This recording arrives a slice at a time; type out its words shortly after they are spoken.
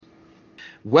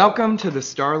Welcome to the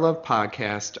Star Love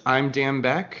Podcast. I'm Dan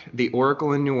Beck, the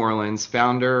Oracle in New Orleans,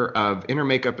 founder of Inner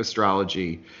Makeup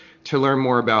Astrology. To learn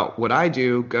more about what I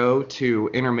do, go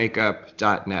to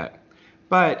innermakeup.net.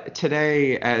 But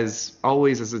today, as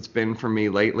always, as it's been for me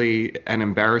lately, an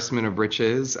embarrassment of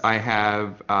riches, I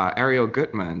have Arielle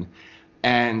Guttman.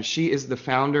 And she is the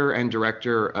founder and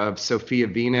director of Sophia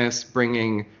Venus,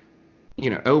 bringing,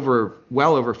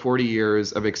 well over 40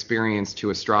 years of experience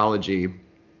to astrology.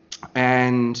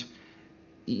 And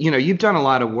you've done a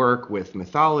lot of work with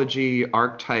mythology,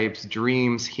 archetypes,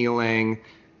 dreams, healing,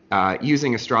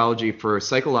 using astrology for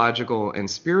psychological and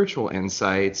spiritual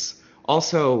insights.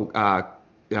 Also,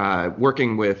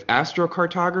 working with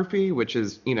astrocartography, which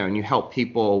is, and you help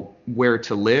people where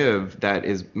to live that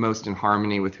is most in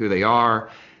harmony with who they are.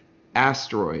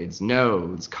 Asteroids,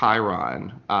 nodes,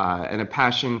 Chiron, and a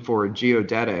passion for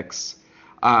geodetics.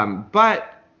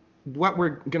 But what we're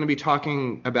going to be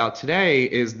talking about today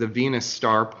is the Venus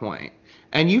Starpoint.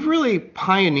 And you've really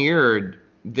pioneered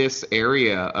this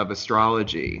area of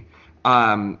astrology.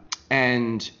 And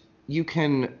the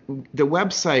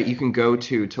website you can go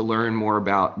to learn more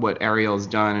about what Arielle's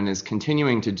done and is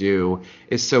continuing to do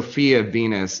is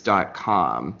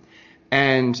sophiavenus.com.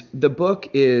 And the book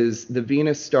is The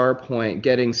Venus Starpoint,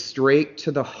 Getting Straight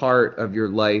to the Heart of Your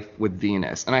Life with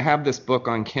Venus. And I have this book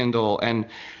on Kindle, and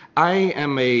I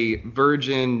am a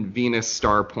virgin Venus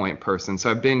Starpoint person,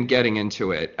 so I've been getting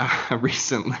into it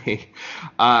recently.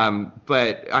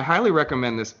 But I highly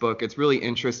recommend this book. It's really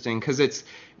interesting because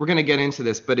we're going to get into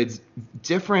this, but it's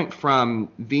different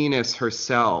from Venus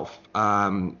herself.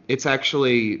 It's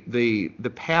actually the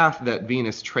path that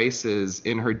Venus traces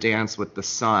in her dance with the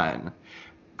sun.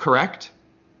 Correct?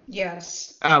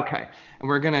 Yes. Okay. And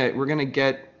we're gonna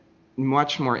get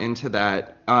much more into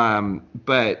that.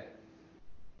 But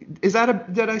did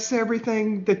I say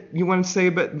everything that you want to say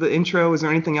about the intro? Is there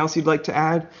anything else you'd like to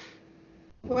add?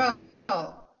 Well,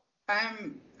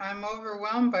 I'm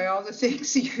overwhelmed by all the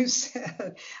things you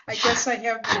said. I guess I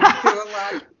have been through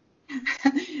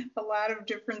a lot of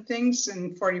different things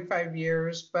in 45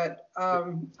 years, but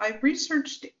I've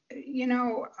researched,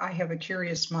 I have a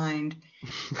curious mind,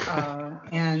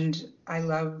 and I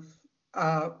love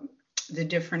the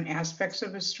different aspects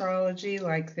of astrology.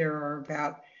 Like there are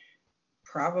about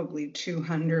probably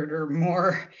 200 or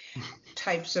more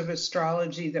types of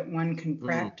astrology that one can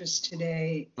practice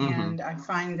today. Mm-hmm. And I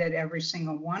find that every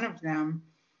single one of them,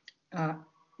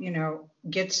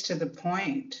 gets to the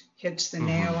point, hits the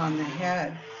nail on the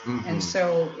head. Mm-hmm. And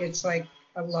so it's like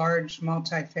a large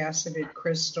multifaceted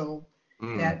crystal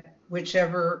that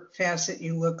whichever facet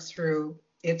you look through,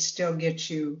 it still gets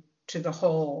you to the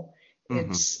whole.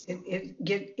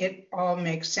 It all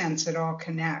makes sense. It all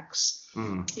connects,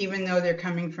 even though they're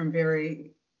coming from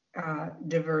very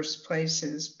diverse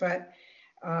places. But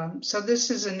so this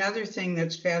is another thing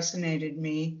that's fascinated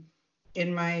me.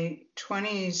 In my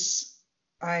 20s,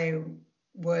 I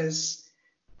was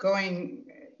going,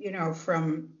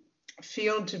 from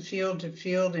field to field to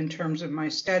field in terms of my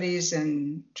studies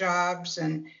and jobs,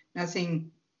 and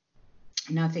nothing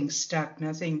stuck,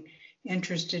 nothing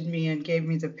interested me and gave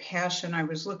me the passion I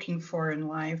was looking for in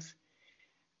life,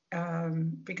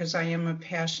 because I am a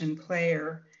passion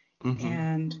player.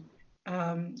 And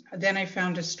then I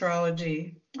found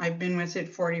astrology. I've been with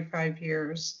it 45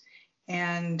 years,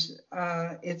 and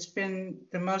it's been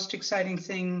the most exciting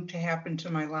thing to happen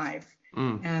to my life.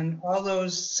 And all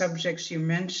those subjects you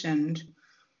mentioned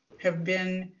have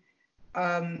been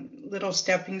little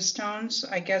stepping stones,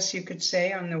 I guess you could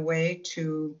say, on the way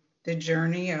to the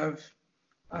journey of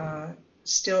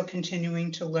still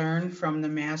continuing to learn from the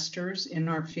masters in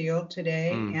our field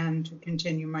today and to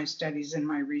continue my studies and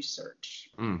my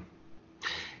research.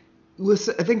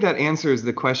 Listen, I think that answers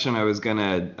the question I was going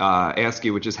to ask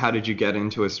you, which is how did you get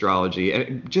into astrology?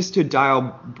 And just to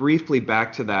dial briefly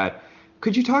back to that,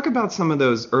 could you talk about some of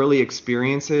those early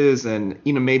experiences and,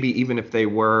 maybe even if they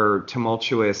were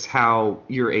tumultuous, how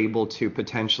you're able to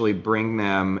potentially bring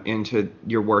them into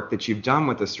your work that you've done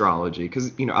with astrology?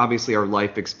 Because, obviously our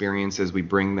life experiences, we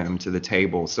bring them to the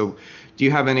table. So do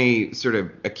you have any sort of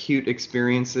acute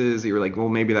experiences that you're like, well,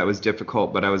 maybe that was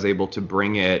difficult, but I was able to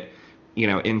bring it,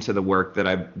 into the work that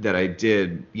I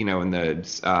did, in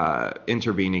the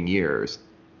intervening years?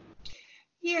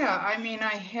 Yeah, I mean,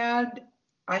 I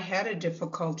had a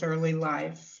difficult early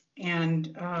life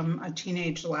and a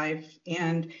teenage life,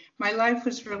 and my life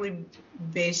was really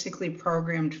basically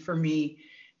programmed for me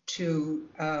to,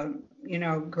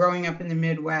 growing up in the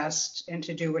Midwest and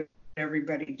to do what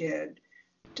everybody did,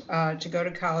 to go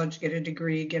to college, get a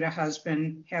degree, get a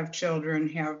husband, have children,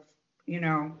 have,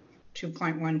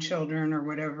 2.1 children or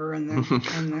whatever, and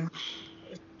the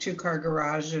two-car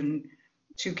garage and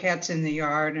two cats in the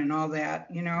yard and all that,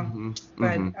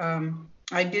 But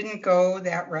I didn't go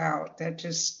that route. That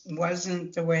just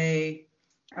wasn't the way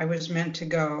I was meant to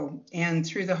go. And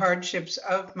through the hardships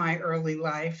of my early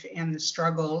life and the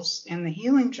struggles and the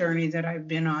healing journey that I've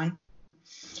been on,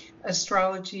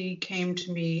 astrology came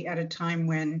to me at a time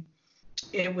when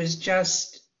it was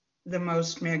just the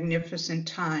most magnificent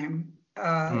time.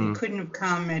 It couldn't have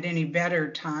come at any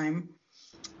better time.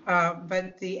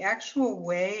 But the actual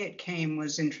way it came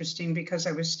was interesting because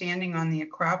I was standing on the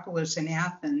Acropolis in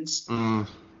Athens,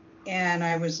 and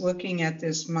I was looking at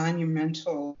this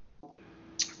monumental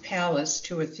palace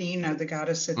to Athena, the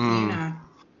goddess Athena,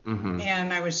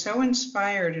 and I was so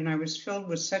inspired, and I was filled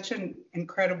with such an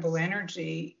incredible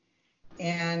energy.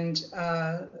 And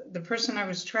the person I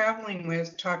was traveling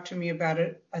with talked to me about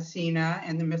Athena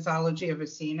and the mythology of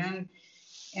Athena.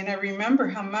 And I remember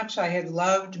how much I had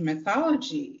loved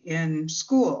mythology in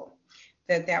school,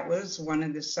 that was one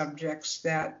of the subjects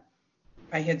that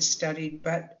I had studied,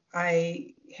 but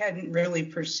I hadn't really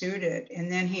pursued it. And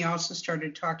then he also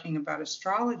started talking about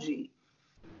astrology.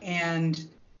 And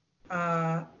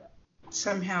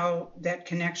somehow that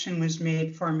connection was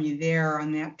made for me there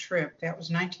on that trip. That was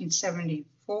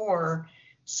 1974,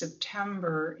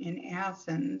 September in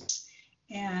Athens.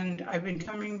 And I've been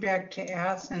coming back to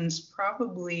Athens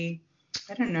probably,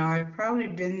 I don't know, I've probably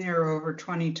been there over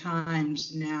 20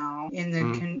 times now in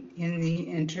the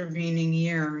intervening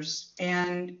years.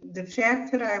 And the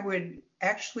fact that I would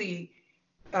actually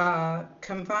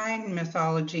combine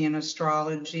mythology and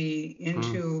astrology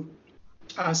into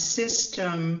a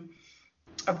system,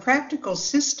 a practical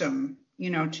system,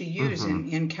 to use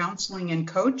in counseling and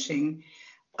coaching,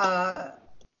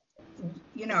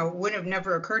 would have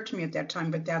never occurred to me at that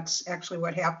time, but that's actually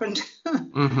what happened.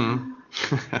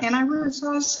 And I was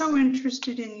also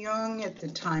interested in Jung at the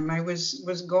time. I was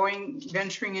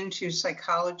venturing into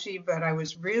psychology, but I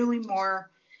was really more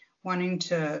wanting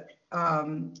to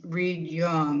read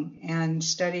Jung and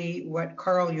study what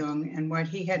Carl Jung and what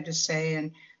he had to say,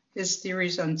 and his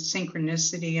theories on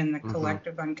synchronicity and the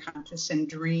collective unconscious and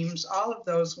dreams. All of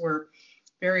those were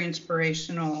very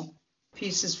inspirational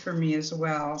pieces for me as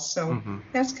well. So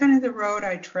that's kind of the road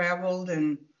I traveled,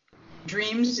 and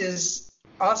dreams is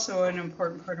also an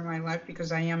important part of my life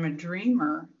because I am a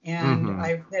dreamer, and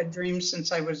I've had dreams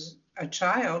since I was a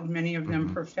child, many of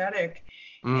them prophetic,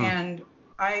 and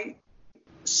I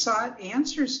sought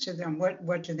answers to them.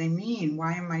 What do they mean?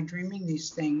 Why am I dreaming these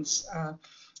things?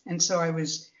 And so I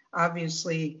was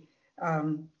obviously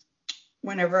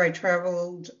whenever I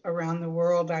traveled around the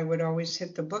world, I would always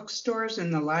hit the bookstores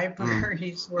and the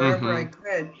libraries, wherever I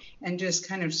could, and just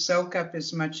kind of soak up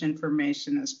as much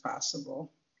information as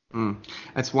possible.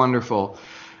 That's wonderful.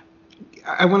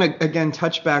 I want to, again,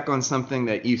 touch back on something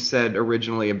that you said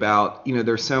originally about,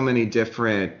 there's so many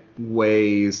different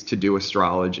ways to do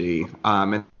astrology.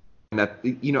 And that,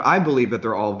 I believe that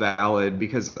they're all valid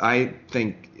because I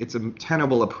think it's a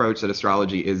tenable approach that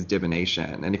astrology is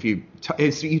divination. And if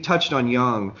you touched on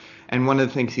Jung, and one of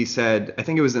the things he said, I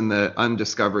think it was in the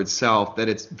Undiscovered Self, that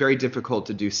it's very difficult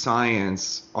to do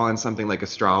science on something like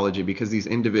astrology because these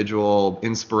individual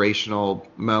inspirational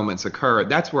moments occur.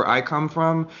 That's where I come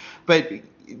from. But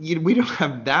we don't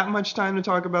have that much time to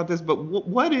talk about this, but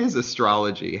what is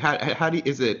astrology? How do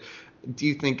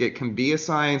you think it can be a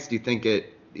science? Do you think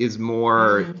it is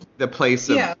more the place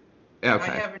of... Yeah,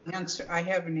 okay. I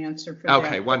have an answer for that.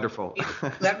 Okay, wonderful.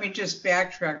 Let me just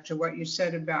backtrack to what you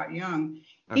said about Jung.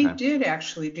 He did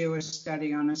actually do a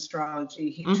study on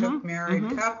astrology. He took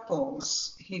married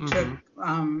couples. He took,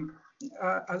 I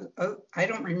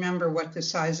don't remember what the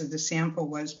size of the sample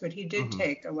was, but he did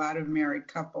take a lot of married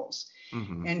couples.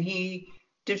 And he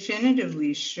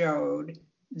definitively showed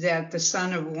that the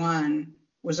sun of one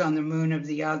was on the moon of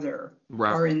the other,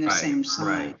 or in the same sign.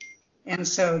 Right. And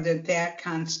so that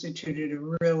constituted a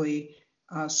really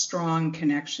strong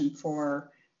connection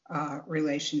for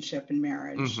relationship and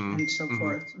marriage and so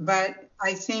forth. But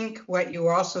I think what you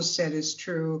also said is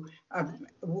true,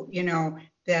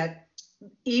 that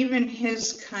even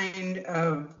his kind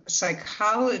of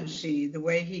psychology, the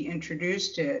way he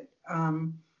introduced it,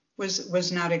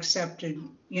 was not accepted,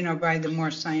 by the more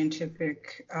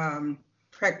scientific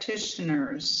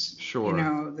practitioners. Sure.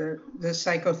 The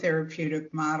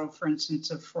psychotherapeutic model, for instance,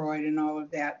 of Freud and all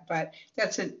of that. But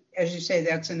as you say,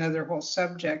 that's another whole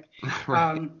subject.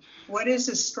 Right. What is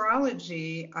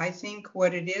astrology? I think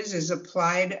what it is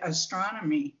applied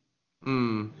astronomy.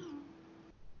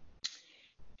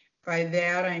 By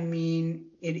that, I mean,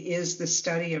 it is the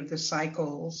study of the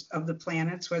cycles of the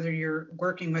planets, whether you're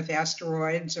working with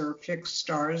asteroids or fixed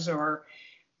stars or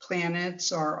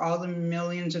planets or all the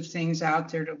millions of things out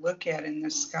there to look at in the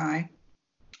sky,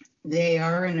 they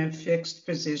are in a fixed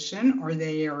position or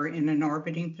they are in an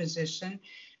orbiting position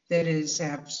that is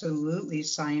absolutely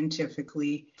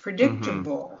scientifically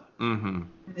predictable. Mm-hmm.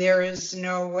 There is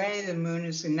no way the moon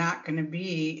is not going to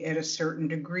be at a certain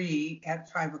degree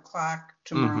at 5 o'clock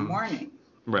tomorrow morning.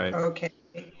 Right. Okay.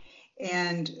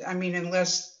 And I mean,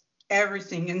 unless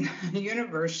everything in the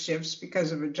universe shifts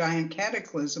because of a giant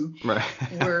cataclysm, right.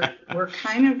 we're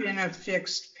kind of in a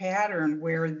fixed pattern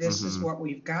where this is what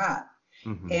we've got.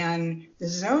 And the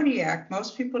zodiac,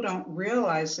 most people don't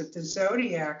realize that the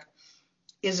zodiac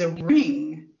is a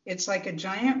ring. It's like a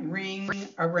giant ring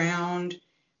around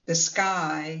the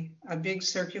sky, a big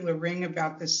circular ring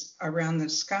around the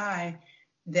sky,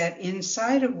 that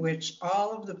inside of which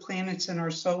all of the planets in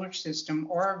our solar system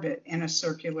orbit in a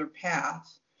circular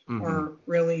path, or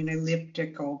really an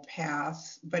elliptical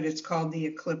path, but it's called the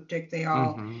ecliptic. They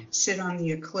all sit on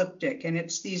the ecliptic, and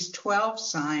it's these 12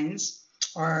 signs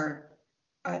are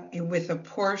with a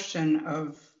portion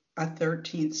of a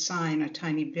 13th sign, a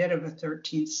tiny bit of a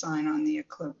 13th sign on the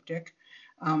ecliptic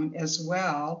as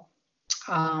well.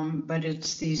 But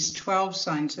it's these 12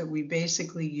 signs that we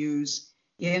basically use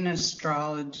in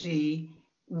astrology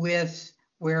with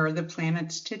where are the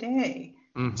planets today.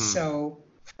 So,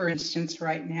 for instance,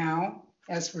 right now,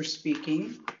 as we're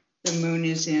speaking, the moon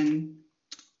is in,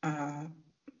 I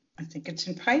think it's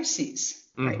in Pisces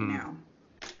right now.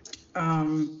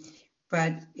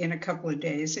 But in a couple of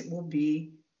days, it will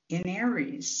be in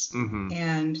Aries.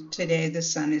 And today the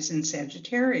sun is in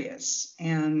Sagittarius.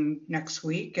 And next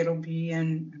week, it'll be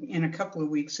in a couple of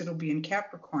weeks, it'll be in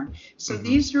Capricorn. So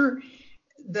these are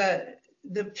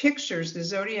the pictures, the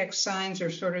zodiac signs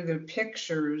are sort of the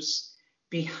pictures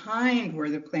behind where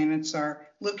the planets are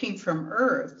looking from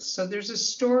Earth. So there's a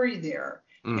story there.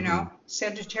 You know,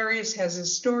 Sagittarius has a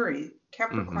story.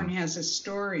 Capricorn has a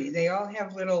story. They all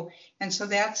have little, and so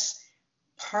that's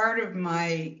part of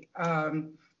my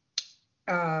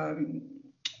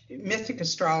mythic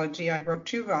astrology. I wrote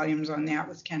 2 volumes on that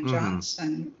with Ken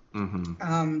Johnson,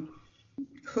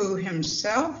 who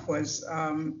himself was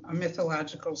a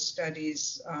mythological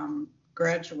studies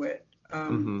graduate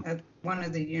at one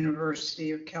of the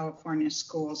University of California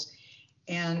schools.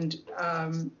 And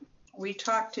we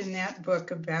talked in that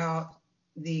book about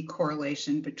the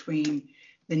correlation between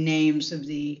the names of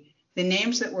the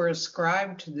names that were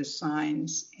ascribed to the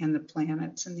signs and the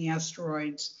planets and the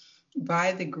asteroids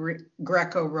by the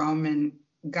Greco-Roman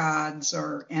gods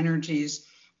or energies,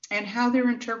 and how they're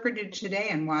interpreted today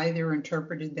and why they're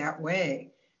interpreted that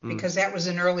way. Because that was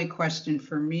an early question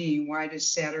for me. Why is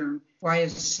Saturn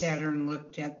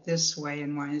looked at this way,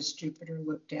 and why is Jupiter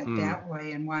looked at that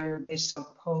way, and why are they so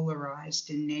polarized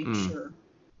in nature?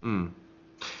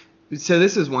 So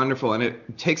this is wonderful, and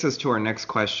it takes us to our next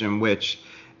question, which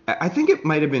I think it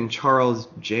might have been Charles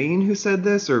Jane who said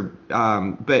this, or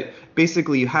but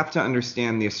basically you have to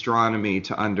understand the astronomy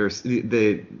to understand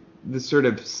the sort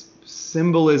of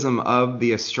symbolism of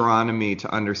the astronomy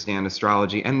to understand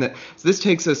astrology. And so this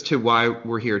takes us to why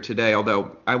we're here today,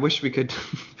 although I wish we could,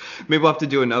 maybe we'll have to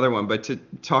do another one, but to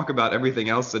talk about everything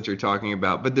else that you're talking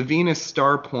about. But the Venus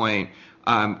Starpoint,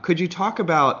 could you talk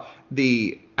about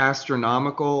the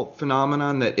astronomical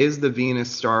phenomenon that is the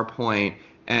Venus Starpoint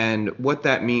and what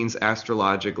that means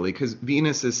astrologically? Because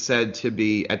Venus is said to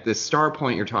be, at this star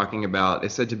point you're talking about,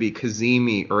 is said to be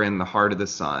cazimi, or in the heart of the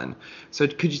sun. So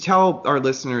could you tell our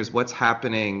listeners what's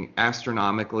happening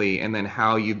astronomically, and then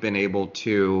how you've been able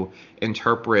to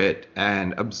interpret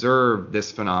and observe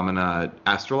this phenomena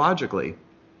astrologically?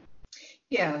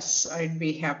 Yes, I'd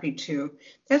be happy to.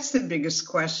 That's the biggest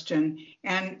question.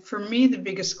 And for me, the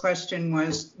biggest question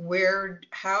was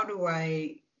how do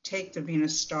I take the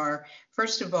Venus star?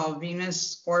 First of all,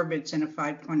 Venus orbits in a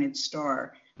 5-pointed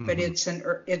star, but it's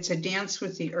a dance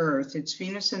with the Earth. It's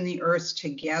Venus and the Earth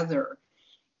together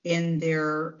in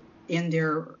their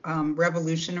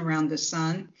revolution around the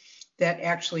sun that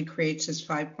actually creates this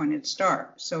 5-pointed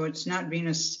star. So it's not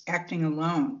Venus acting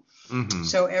alone.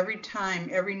 So every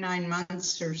 9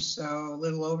 months or so, a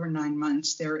little over 9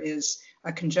 months, there is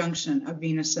a conjunction of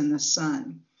Venus and the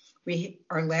sun.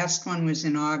 Our last one was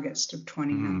in August of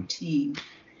 2019,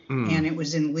 and it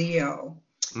was in Leo.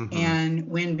 And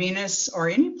when Venus, or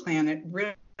any planet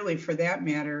really for that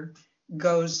matter,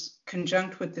 goes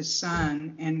conjunct with the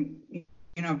sun, and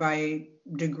by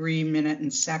degree, minute,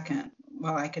 and second,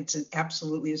 well, like it's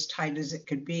absolutely as tight as it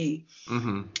could be.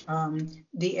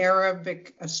 The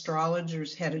Arabic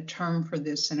astrologers had a term for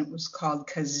this, and it was called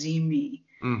cazimi.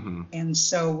 And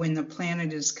so when the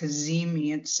planet is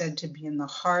cazimi, it's said to be in the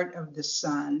heart of the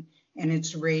sun, and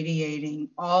it's radiating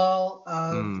all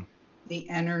of the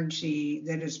energy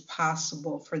that is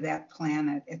possible for that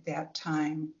planet at that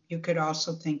time. You could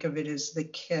also think of it as the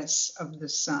kiss of the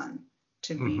sun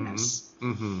to Venus.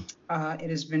 It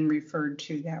has been referred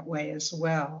to that way as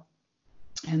well.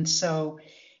 And so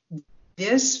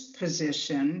this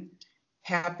position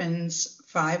happens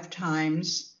 5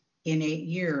 times in 8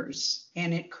 years,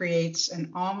 and it creates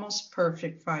an almost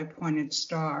perfect 5-pointed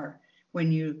star.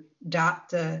 When you dot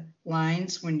the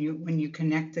lines, when you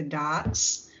connect the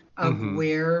dots of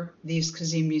where these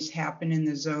Cazimis happen in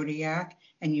the zodiac,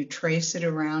 and you trace it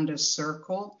around a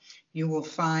circle, you will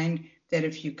find that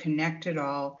if you connect it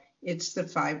all, it's the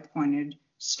 5-pointed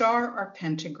star or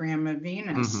pentagram of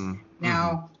Venus.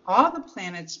 Now, all the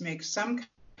planets make some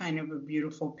kind of a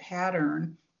beautiful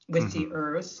pattern with the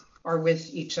Earth or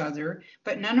with each other,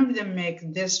 but none of them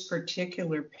make this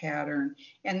particular pattern.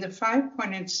 And the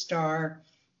 5-pointed star,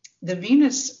 the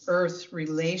Venus-Earth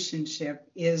relationship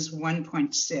is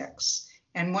 1.6,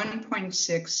 and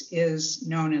 1.6 is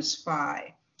known as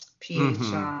Phi,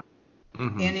 Phi.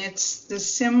 And it's the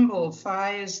symbol,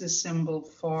 Phi is the symbol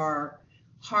for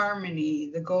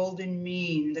harmony, the golden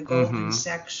mean, the golden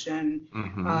section,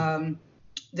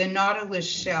 the Nautilus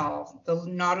shell, the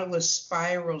Nautilus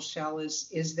spiral shell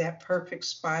is that perfect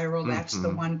spiral. That's the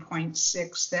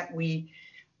 1.6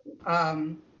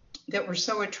 that we're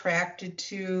so attracted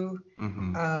to.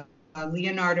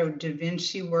 Leonardo da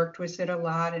Vinci worked with it a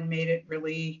lot and made it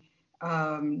really,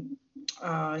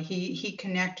 he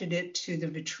connected it to the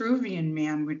Vitruvian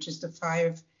Man, which is the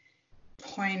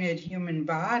 5-pointed human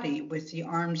body with the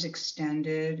arms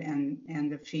extended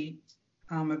and the feet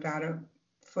about a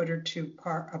foot or two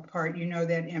apart. You know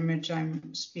that image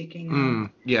I'm speaking of?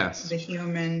 Yes. The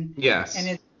human. Yes.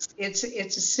 And it's a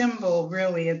symbol,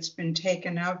 really. It's been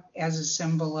taken up as a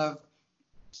symbol of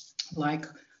like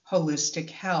holistic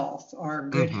health or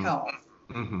good health.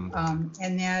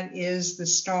 And that is the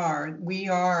star. We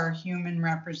are human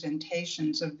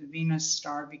representations of the Venus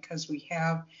star because we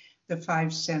have the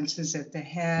 5 senses at the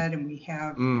head, and we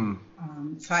have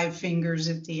 5 fingers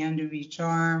at the end of each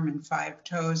arm and 5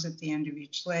 toes at the end of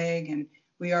each leg. And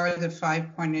we are the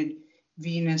 5-pointed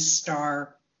Venus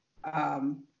star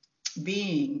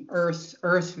being,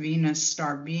 Earth Venus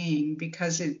star being,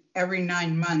 because every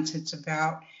 9 months it's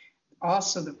about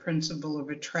also the principle of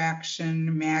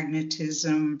attraction,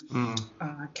 magnetism,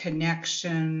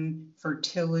 connection,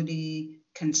 fertility,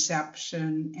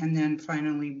 conception, and then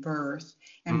finally birth.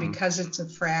 And because it's a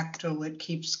fractal, it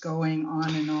keeps going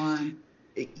on and on.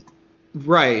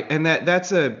 Right. And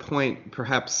that's a point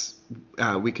perhaps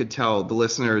we could tell the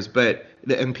listeners,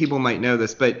 and people might know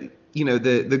this, but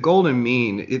the golden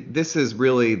mean, this is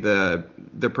really the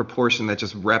proportion that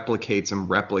just replicates and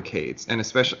replicates, and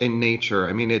especially in nature.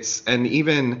 I mean, and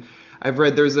even I've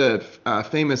read, there's a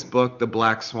famous book, The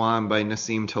Black Swan by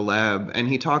Nassim Taleb, and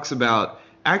he talks about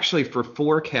actually for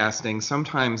forecasting,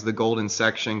 sometimes the golden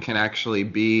section can actually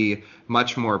be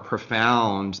much more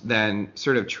profound than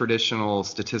sort of traditional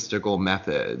statistical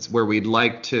methods where we'd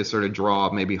like to sort of draw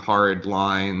maybe hard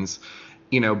lines,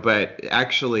 but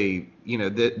actually,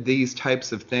 these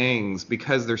types of things,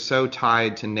 because they're so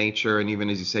tied to nature and even,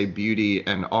 as you say, beauty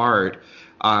and art,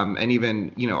 and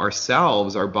even,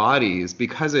 ourselves, our bodies,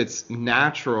 because it's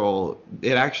natural,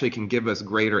 it actually can give us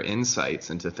greater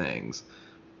insights into things.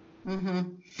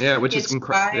 Yeah, which is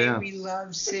incredible. It's why we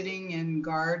love sitting in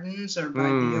gardens or by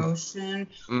the ocean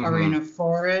or in a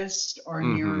forest or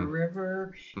near a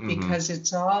river, because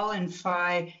it's all in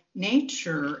Phi.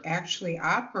 Nature actually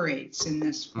operates in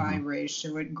this Phi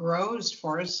ratio. It grows,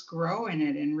 forests grow in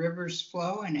it, and rivers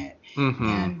flow in it.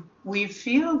 And we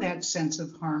feel that sense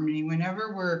of harmony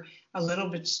whenever we're a little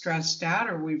bit stressed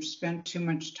out, or we've spent too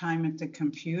much time at the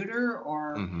computer,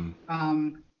 or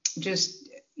just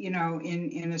in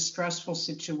a stressful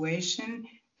situation.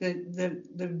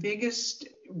 The biggest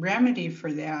remedy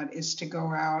for that is to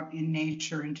go out in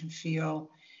nature and to feel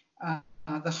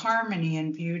the harmony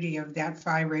and beauty of that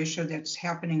Phi ratio that's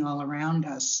happening all around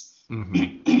us.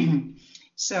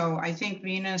 So I think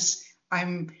Venus,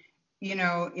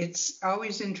 it's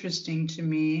always interesting to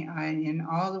me in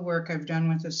all the work I've done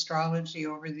with astrology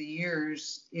over the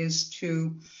years is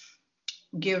to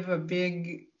give a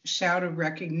big shout of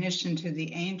recognition to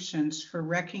the ancients for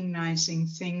recognizing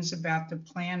things about the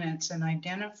planets and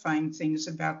identifying things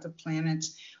about the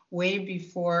planets way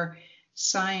before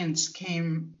science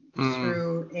came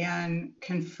through and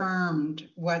confirmed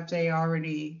what they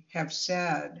already have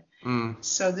said.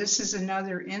 So this is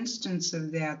another instance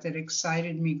of that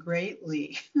excited me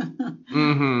greatly.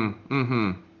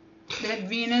 that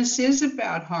Venus is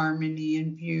about harmony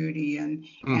and beauty and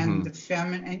the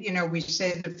feminine. You know, we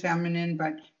say the feminine,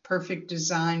 but perfect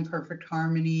design, perfect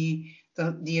harmony,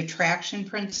 the attraction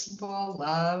principle,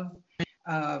 love.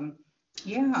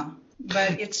 Yeah,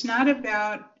 but it's not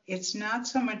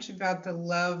so much about the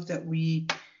love that we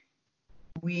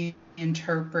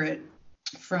interpret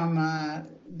from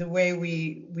the way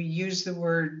we use the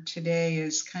word today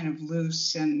is kind of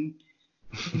loose and,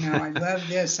 you know, I love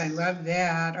this, I love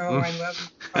that, oh, I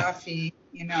love coffee,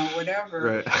 you know,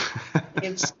 whatever. Right.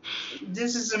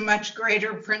 This is a much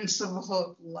greater principle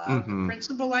of love, a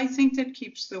principle I think that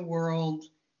keeps the world,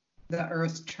 the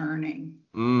earth turning,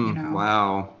 you know.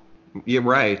 Wow. You're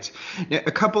right. Now,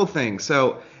 a couple of things.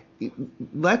 So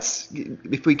let's,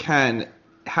 if we can,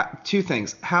 two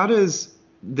things. How does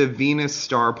the Venus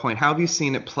star point, how have you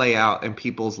seen it play out in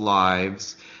people's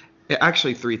lives?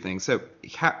 Actually, three things. So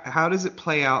how does it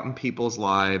play out in people's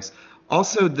lives?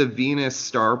 Also, the Venus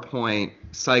star point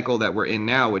cycle that we're in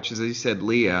now, which is, as you said,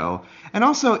 Leo. And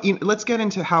also, let's get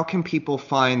into how can people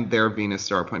find their Venus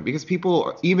star point, because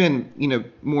people, even,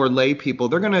 more lay people,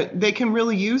 they can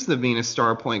really use the Venus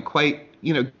star point quite,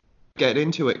 get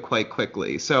into it quite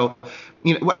quickly. So,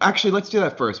 actually, let's do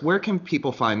that first. Where can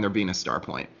people find their Venus star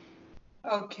point?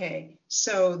 Okay,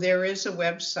 so there is a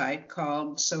website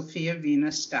called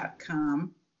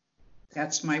sophiavenus.com.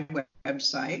 That's my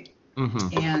website.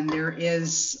 And there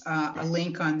is a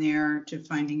link on there to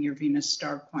finding your Venus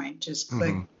star point. Just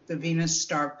click the Venus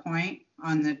star point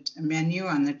on the menu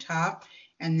on the top,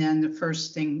 and then the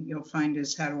first thing you'll find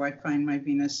is, how do I find my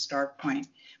Venus star point?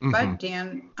 But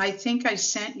Dan, I think I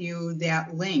sent you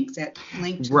that link to the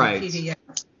PDF.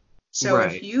 So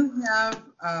if you have,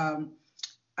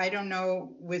 I don't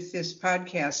know, with this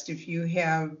podcast, if you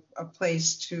have a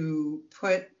place to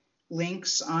put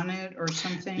links on it or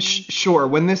something. Sure.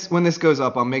 When this goes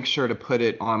up, I'll make sure to put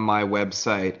it on my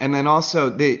website. And then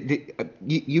also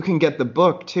you can get the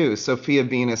book too,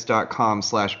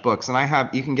 sophiavenus.com/books.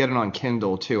 And you can get it on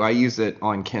Kindle too. I use it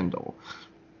on Kindle.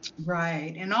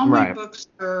 Right. And all my books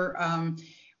are,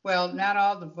 well, not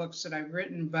all the books that I've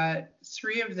written, but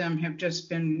 3 of them have just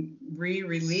been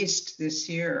re-released this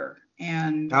year.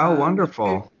 And oh,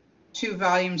 wonderful. 2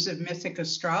 volumes of Mythic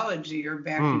Astrology are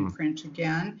back in print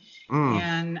again.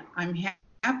 And I'm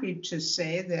happy to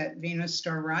say that Venus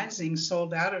Star Rising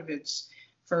sold out of its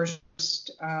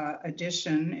first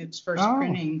edition, its first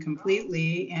printing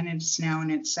completely, and it's now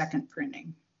in its second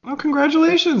printing. Oh,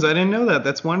 congratulations. I didn't know that.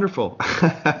 That's wonderful.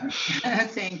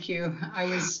 Thank you.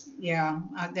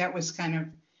 That was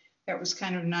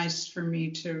kind of nice for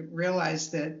me to realize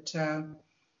that,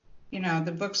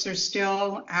 the books are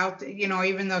still out there,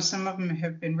 even though some of them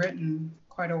have been written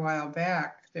quite a while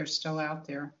back, they're still out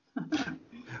there.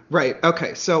 Right.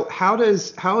 Okay. So how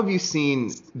have you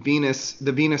seen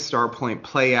the Venus star point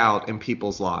play out in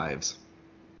people's lives?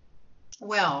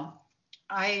 Well,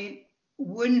 I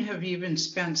wouldn't have even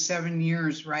spent 7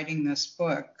 years writing this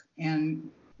book and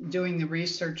doing the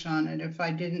research on it if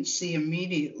I didn't see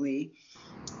immediately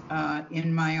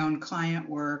in my own client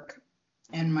work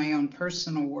and my own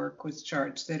personal work with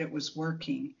charts that it was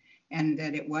working and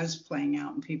that it was playing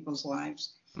out in people's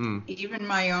lives. Even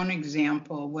my own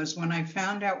example was when I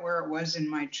found out where it was in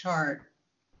my chart,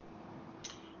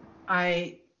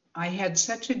 I had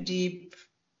such a deep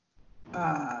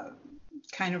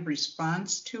kind of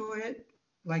response to it,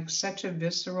 like such a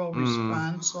visceral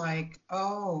response, like,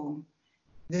 oh,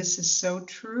 this is so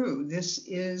true. This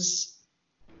is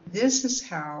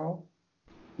how,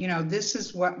 this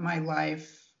is what my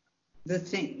life, the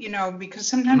thing, because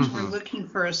sometimes we're looking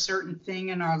for a certain thing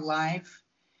in our life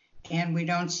and we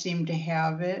don't seem to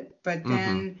have it, but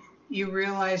then you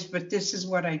realize, but this is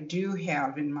what I do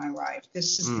have in my life.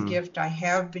 This is the gift I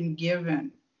have been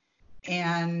given.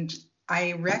 And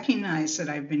I recognize that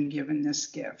I've been given this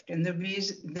gift. And the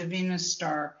Venus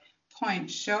star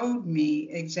point showed me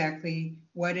exactly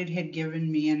what it had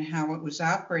given me and how it was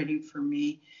operating for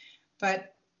me.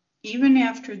 But even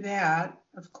after that,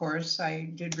 of course, I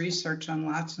did research on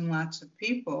lots and lots of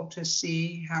people to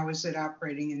see how is it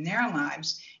operating in their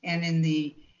lives. And in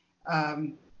the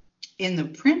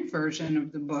print version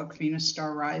of the book, Venus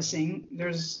Star Rising,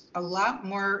 there's a lot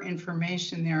more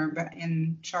information there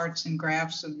in charts and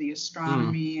graphs of the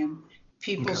astronomy and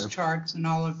people's charts and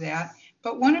all of that.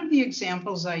 But one of the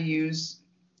examples I use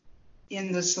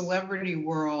in the celebrity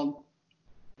world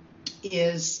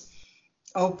is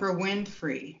Oprah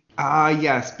Winfrey.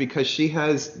 Yes, because she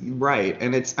has,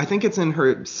 and I think it's in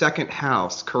her second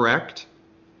house, correct?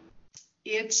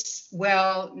 That's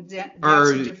a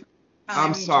different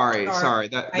I'm sorry.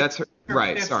 That's her,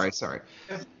 right. Sorry.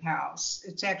 Fifth house.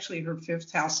 It's actually her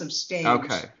 5th house of stage.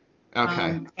 Okay.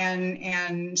 Okay.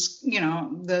 And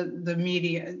the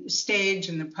media stage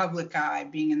and the public eye,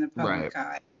 being in the Right. public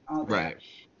eye, all that.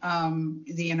 Right.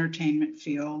 The entertainment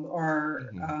field, or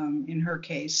Mm-hmm. in her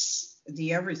case,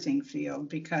 the everything field,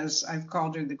 because I've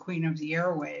called her the queen of the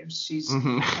airwaves. She's a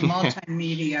Mm-hmm.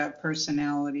 multimedia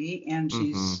personality, and Mm-hmm.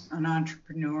 she's an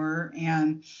entrepreneur,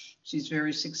 and she's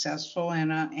very successful,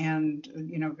 and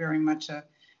very much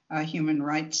a human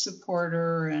rights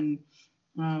supporter, and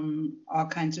all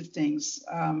kinds of things.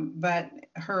 But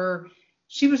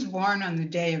she was born on the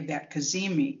day of that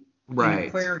Cazimi in Right.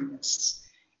 Aquarius.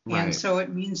 And Right. so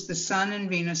it means the Sun and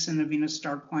Venus and the Venus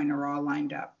Starpoint are all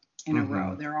lined up in a Mm-hmm.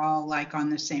 row. They're all like on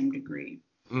the same degree.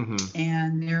 Mm-hmm.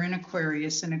 And they're in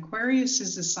Aquarius. And Aquarius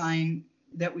is a sign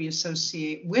that we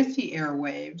associate with the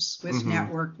airwaves, with Mm-hmm.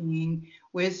 networking,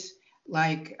 with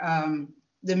like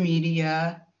the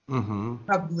media, Mm-hmm.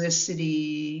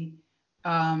 publicity,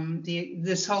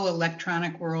 this whole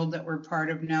electronic world that we're part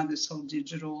of now, this whole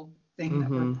digital thing that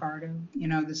we're Mm-hmm. part of.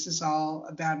 This is all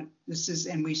about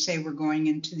and we say we're going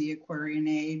into the Aquarian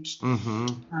age.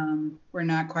 Mm-hmm. We're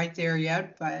not quite there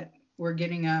yet, but we're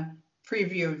getting a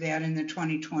preview of that in the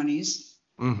 2020s,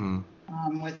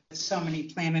 Mm-hmm. with so many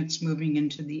planets moving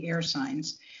into the air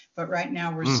signs. But right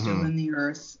now we're still Mm-hmm. in the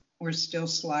Earth. We're still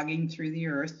slogging through the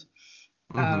Earth.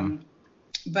 Mm-hmm.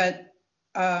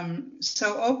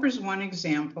 So Oprah's one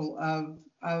example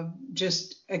of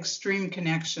just extreme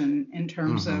connection in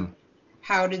terms Mm-hmm. of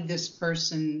how did this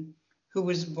person who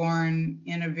was born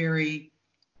in a very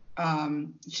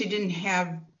she didn't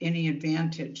have any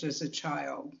advantage as a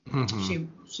child. Mm-hmm.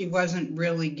 She wasn't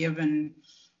really given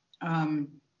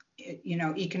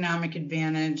economic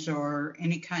advantage or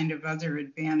any kind of other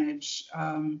advantage.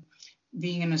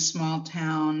 Being in a small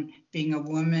town, being a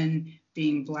woman,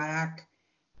 being Black,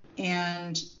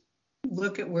 and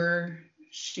look at where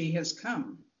she has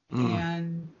come. Mm.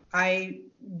 And I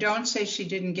don't say she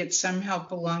didn't get some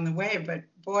help along the way, but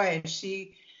boy,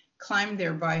 she climbed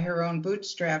there by her own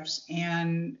bootstraps.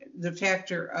 And the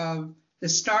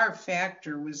star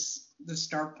factor was the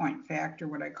Starpoint factor,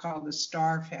 what I call the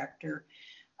star factor,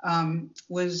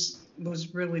 was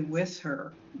really with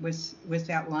her, with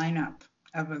that lineup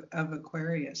of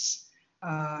Aquarius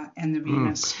and the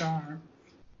Venus star.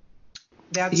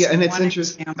 That's Yeah, and it's one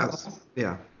interesting. example.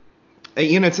 Yeah.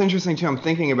 It's interesting too. I'm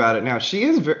thinking about it now. She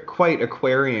is quite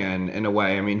Aquarian in a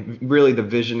way. I mean, really the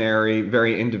visionary,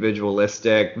 very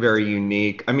individualistic, very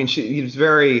unique. I mean, she's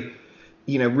very,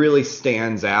 really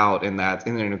stands out in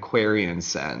an Aquarian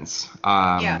sense.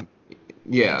 Yeah. And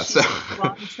Yeah. So. she's in a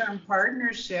long-term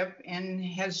partnership and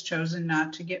has chosen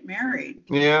not to get married.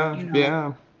 Yeah. You know,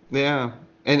 Yeah. Yeah.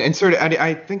 And sort of,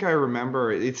 I think I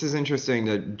remember. It's just interesting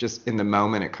to just in the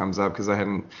moment it comes up because I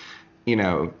hadn't.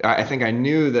 I think I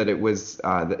knew that it was,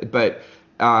 but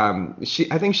I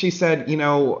think she said,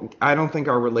 I don't think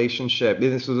our relationship,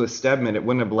 this was a Stedman, it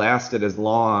wouldn't have lasted as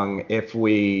long if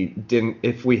we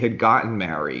had gotten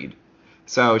married.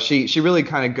 So she really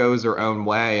kind of goes her own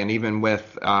way, and even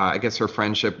with, I guess her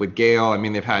friendship with Gail, I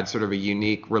mean, they've had sort of a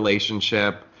unique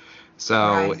relationship.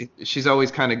 So right. she's always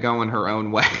kind of going her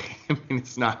own way. I mean,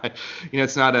 it's not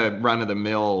a run of the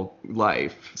mill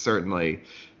life, certainly.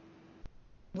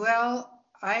 Well,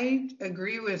 I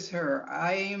agree with her.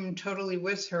 I am totally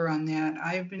with her on that.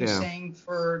 I've been Yeah. saying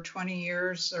for 20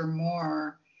 years or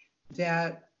more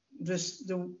that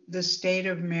the state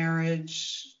of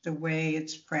marriage, the way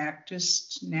it's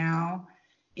practiced now,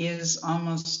 is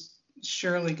almost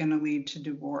surely going to lead to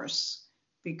divorce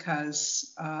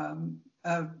because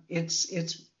of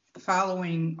it's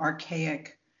following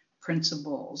archaic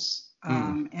principles,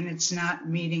 Mm, and it's not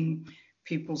meeting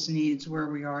people's needs where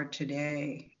we are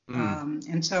today. mm,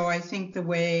 And so I think the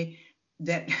way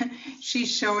that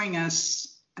she's showing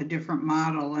us a different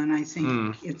model, and I think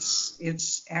mm.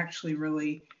 it's actually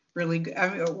really really good. I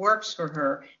mean, it works for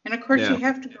her, and of course you Yeah.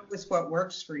 have to go with what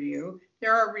works for you.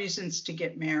 There are reasons to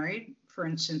get married, for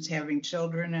instance, having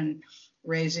children and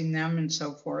raising them and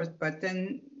so forth. But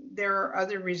then there are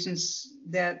other reasons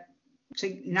that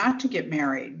to not to get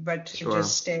married, but to Sure.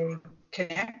 just stay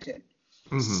connected.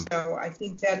 Hmm. So I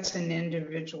think that's an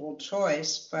individual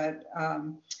choice, but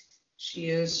she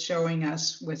is showing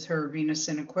us with her Venus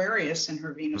in Aquarius and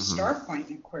her Venus Hmm. star point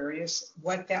in Aquarius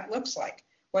what that looks like,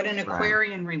 what an Right.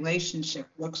 Aquarian relationship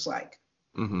looks like.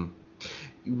 Hmm.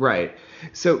 Right.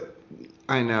 So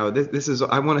I know this is,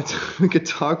 I want to, we could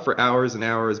talk for hours and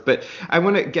hours, but I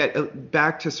want to get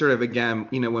back to sort of again,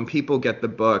 when people get the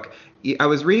book, I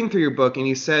was reading through your book and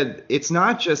you said it's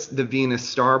not just the Venus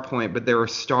star point, but there are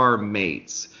star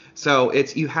mates. So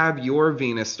it's you have your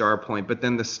Venus star point, but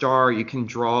then the star you can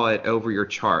draw it over your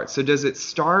chart. So does it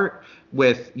start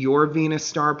with your Venus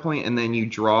star point and then you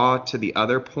draw to the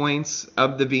other points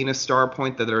of the Venus star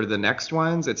point that are the next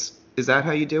ones? Is that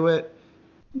how you do it?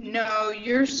 No,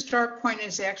 your star point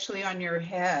is actually on your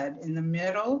head in the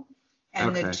middle,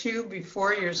 and the Okay. two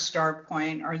before your star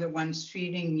point are the ones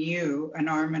feeding you, an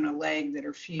arm and a leg that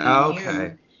are feeding Okay.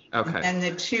 you. And Okay. then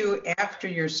the two after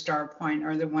your star point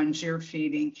are the ones you're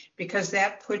feeding, because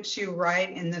that puts you right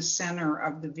in the center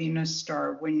of the Venus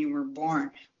star when you were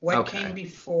born. What came Okay.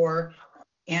 before?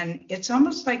 And it's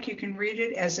almost like you can read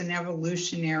it as an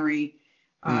evolutionary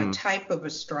Mm. type of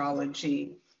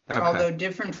astrology, Okay. although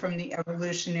different from the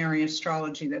evolutionary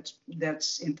astrology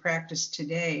that's in practice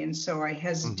today. And so I Hmm.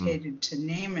 hesitated to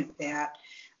name it that.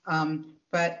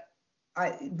 But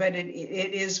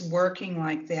it is working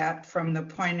like that from the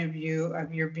point of view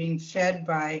of you're being fed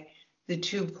by the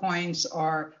 2 points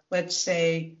are, let's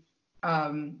say,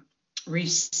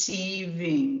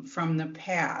 receiving from the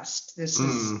past.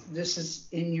 Mm. This is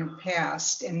in your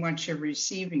past and what you're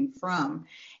receiving from,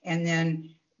 and then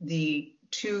the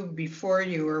two before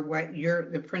you are what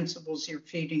the principles you're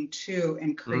feeding to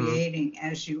and Mm. creating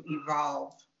as you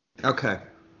evolve. Okay.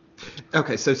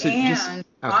 Okay. So just And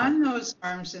okay. on those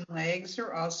arms and legs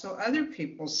are also other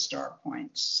people's star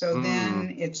points. So Mm.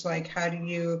 then it's like,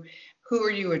 who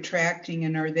are you attracting?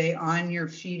 And are they on your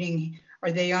feeding?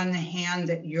 Are they on the hand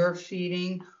that you're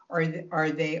feeding? Or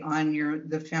are they on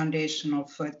the foundational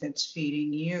foot that's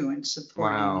feeding you and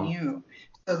supporting Wow. you?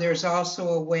 So there's also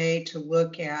a way to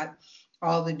look at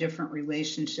all the different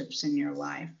relationships in your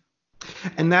life.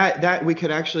 And that we could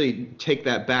actually take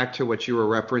that back to what you were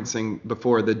referencing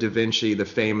before, the Da Vinci, the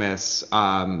famous,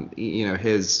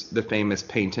 the famous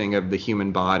painting of the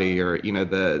human body, or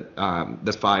the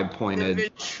The five-pointed.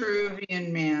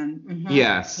 Vitruvian Man.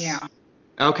 Yeah. Yes.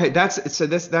 Okay,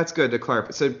 that's good to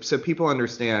clarify. So people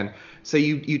understand. So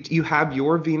you have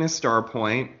your Venus star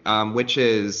point, which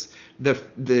is the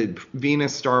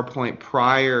Venus star point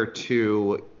prior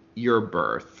to your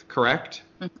birth, correct?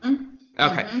 Mm-hmm.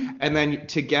 Okay. Mm-hmm. And then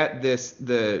to get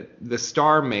the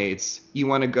star mates, you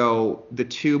want to go the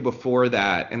two before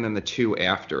that and then the two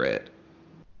after it.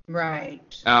 Right.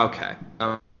 Okay.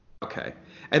 Okay.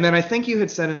 And then I think you had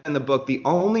said in the book the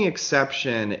only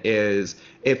exception is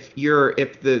if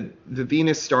the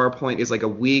Venus star point is like a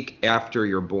week after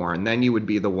you're born, then you would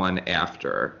be the one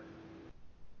after.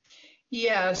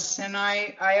 Yes, and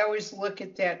I always look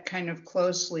at that kind of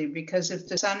closely, because if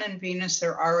the Sun and Venus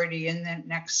are already in that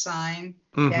next sign,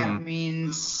 that Mm-hmm.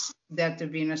 means that the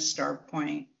Venus star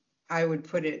point, I would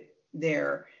put it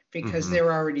there because Mm-hmm.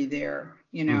 they're already there.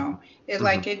 Mm-hmm.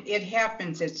 Mm-hmm. It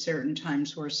happens at certain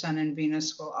times where Sun and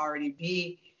Venus will already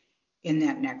be in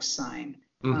that next sign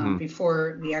Mm-hmm.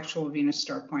 before the actual Venus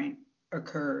star point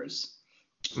occurs.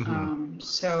 Mm-hmm.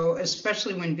 So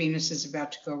especially when Venus is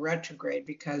about to go retrograde,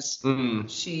 because Mm-hmm.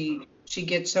 she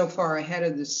gets so far ahead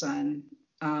of the sun,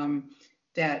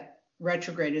 that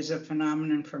retrograde is a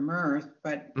phenomenon from Earth.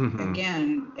 But Mm-hmm.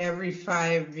 again, every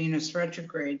 5 Venus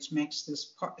retrogrades makes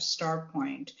this star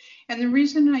point. And the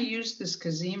reason I use this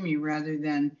Kazemi rather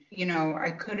than,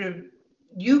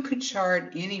 you could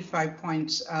chart any 5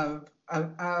 points of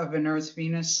an Earth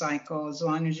Venus cycle as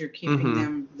long as you're keeping Mm-hmm.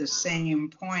 them the same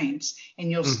points,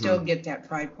 and you'll still Mm-hmm. get that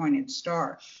 5 pointed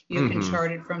star. You can Mm-hmm.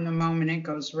 chart it from the moment it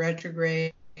goes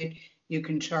retrograde, you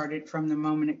can chart it from the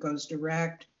moment it goes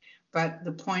direct, but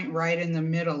the point right in the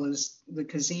middle is the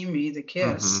Kazemi, the Mm-hmm.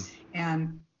 kiss.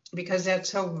 And because that's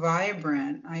so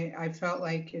vibrant, I felt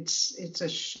like it's a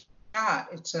shot,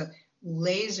 it's a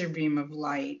laser beam of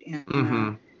light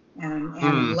Mm-hmm.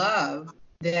 and love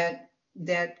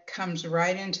that comes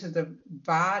right into the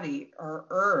body or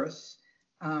earth,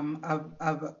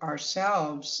 of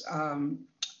ourselves,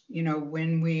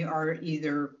 when we are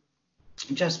either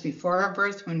just before our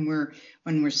birth, when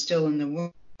we're still in the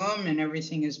womb and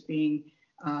everything is being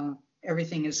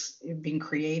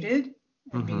created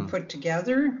and being Mm-hmm. put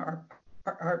together.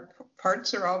 Our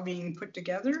parts are all being put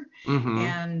together, Mm-hmm.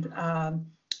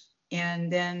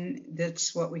 and then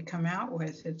that's what we come out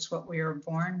with. It's what we are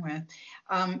born with.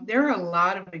 There are a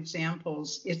lot of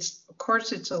examples. Of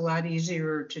course, it's a lot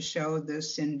easier to show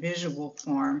this in visual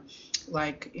form,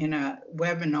 like in a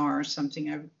webinar or something.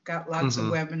 I've got lots of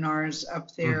Mm-hmm. webinars up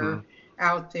Mm-hmm. there,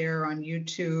 out there on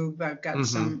YouTube. I've got Mm-hmm.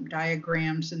 some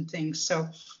diagrams and things. So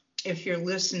if your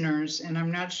listeners, and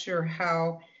I'm not sure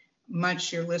how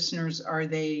much your listeners, are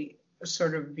they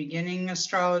sort of beginning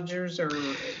astrologers or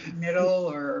middle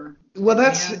or Well,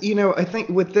 advanced? I think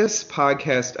with this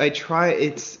podcast,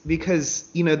 it's because,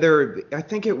 I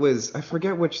think it was, I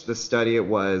forget which the study it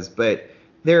was, but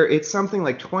it's something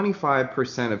like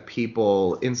 25% of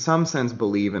people in some sense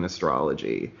believe in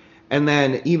astrology, and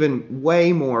then even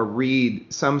way more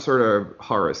read some sort of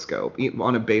horoscope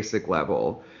on a basic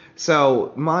level.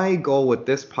 So my goal with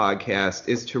this podcast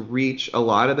is to reach a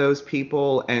lot of those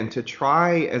people and to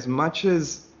try as much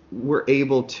as we're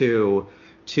able to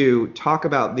talk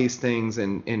about these things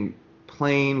in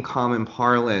plain common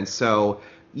parlance. So,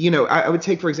 I would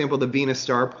take, for example, the Venus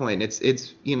star point.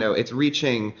 It's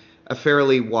reaching a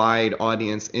fairly wide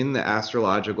audience in the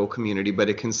astrological community, but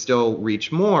it can still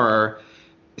reach more.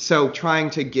 So trying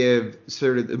to give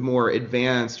sort of the more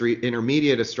advanced or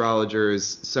intermediate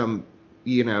astrologers some,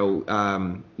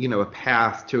 a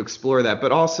path to explore that.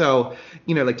 But also,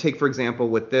 like take, for example,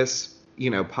 with this,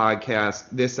 podcast,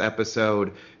 this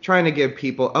episode, trying to give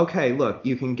people, okay, look,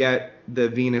 you can get the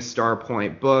Venus Star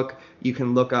Point book. You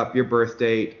can look up your birth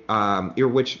date,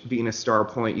 which Venus star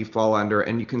point you fall under,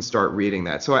 and you can start reading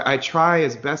that. So I try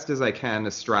as best as I can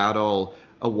to straddle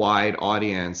a wide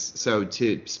audience. So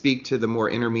to speak to the more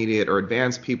intermediate or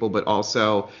advanced people, but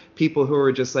also people who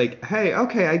are just like, hey,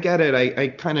 okay, I get it. I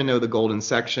kind of know the golden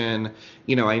section.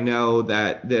 I know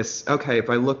that this, okay,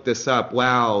 if I look this up,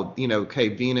 wow, okay,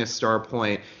 Venus star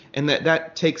point. And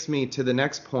that takes me to the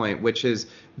next point, which is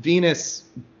Venus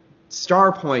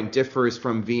star point differs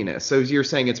from Venus. So you're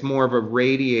saying it's more of a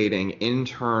radiating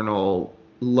internal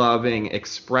loving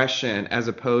expression as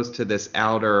opposed to this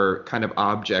outer kind of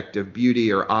object of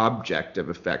beauty or object of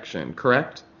affection,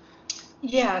 correct?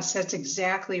 Yes, that's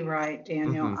exactly right,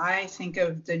 Daniel. Mm-hmm. I think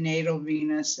of the natal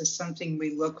Venus as something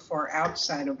we look for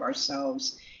outside of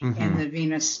ourselves, Mm-hmm. and the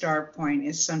Venus star point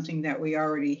is something that we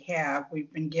already have.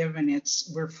 We've been given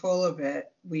we're full of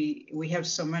it. We have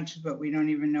so much of it we don't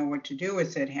even know what to do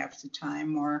with it half the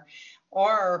time,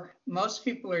 or most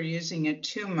people are using it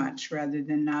too much rather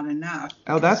than not enough.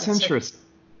 Oh, that's interesting.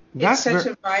 It's such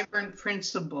a vibrant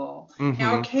principle. Mm-hmm.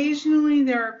 Now, occasionally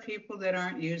there are people that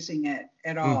aren't using it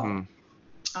at all.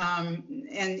 Mm-hmm.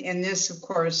 And this, of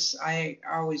course, I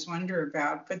always wonder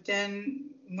about. But then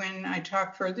when I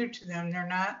talk further to them, they're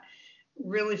not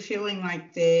really feeling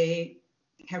like they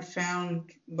have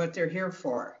found what they're here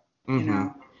for,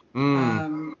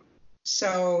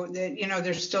 so that,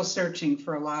 they're still searching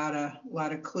for a lot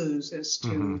of clues as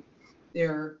to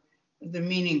the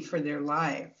meaning for their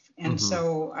life. And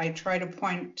so I try to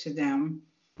point to them.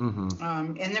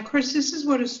 And of course, this is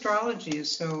what astrology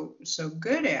is so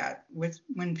good at.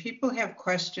 When people have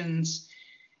questions,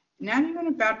 not even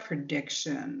about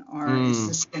prediction or is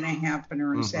this going to happen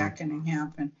or is that going to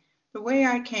happen. The way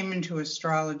I came into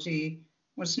astrology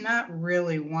was not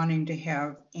really wanting to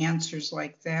have answers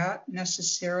like that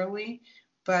necessarily,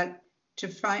 but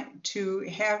to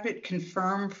have it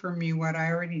confirm for me what I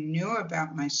already knew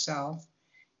about myself,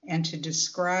 and to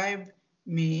describe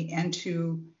me and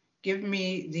to give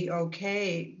me the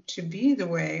okay to be the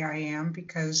way I am,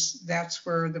 because that's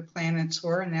where the planets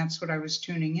were and that's what I was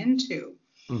tuning into.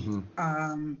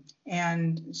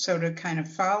 And so to kind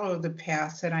of follow the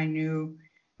path that I knew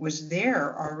was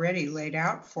there already laid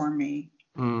out for me.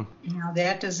 Now,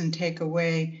 that doesn't take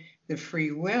away the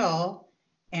free will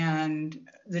and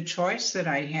the choice that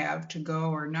I have to go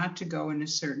or not to go in a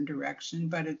certain direction,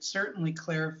 but it certainly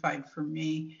clarified for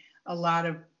me a lot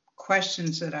of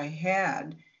questions that I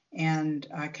had, and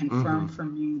confirmed for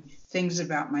me things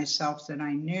about myself that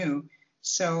I knew.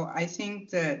 So I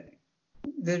think that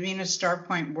the Venus star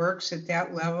point works at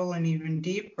that level and even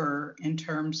deeper in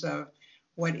terms of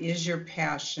what is your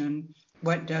passion,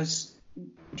 what does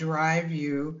drive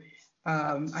you.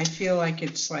 I feel like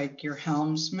it's like your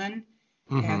helmsman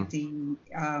at the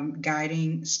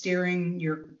steering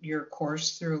your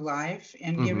course through life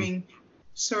and giving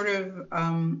sort of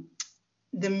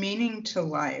the meaning to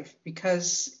life,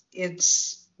 because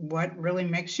it's what really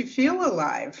makes you feel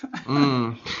alive.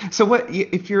 So what,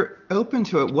 if you're open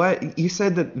to it, what you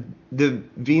said that the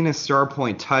Venus star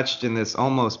point touched in this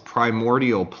almost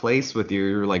primordial place with you.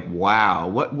 You're like, wow,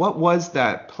 what was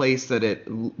that place that it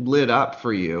lit up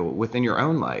for you within your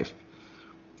own life?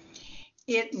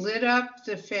 It lit up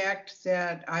the fact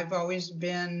that I've always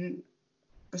been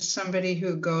somebody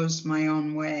who goes my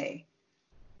own way.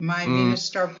 My Venus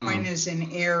star point is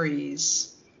in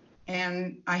Aries,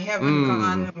 and I haven't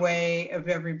gone the way of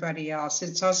everybody else.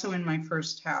 It's also in my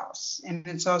first house, and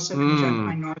it's also conjunct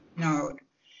my North Node.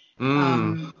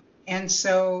 And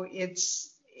so it's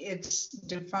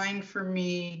defined for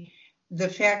me the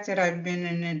fact that I've been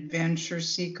an adventure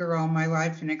seeker all my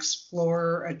life, an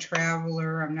explorer, a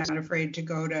traveler. I'm not afraid to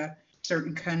go to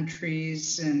certain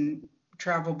countries and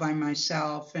travel by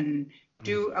myself and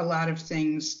do a lot of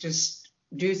things, just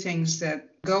do things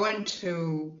that go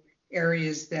into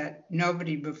areas that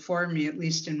nobody before me, at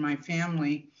least in my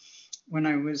family, when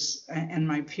I was, and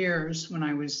my peers when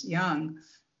I was young,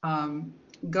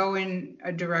 go in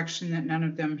a direction that none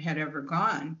of them had ever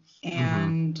gone.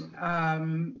 And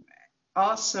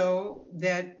also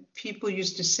that people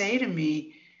used to say to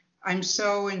me, I'm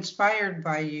so inspired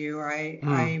by you.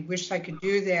 I wish I could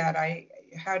do that.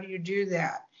 How do you do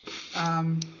that?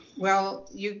 Well,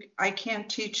 I can't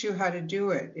teach you how to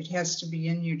do it. It has to be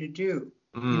in you to do,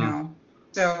 you know?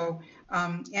 So,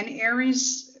 and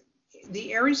Aries,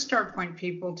 the Aries Starpoint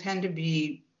people tend to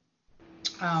be,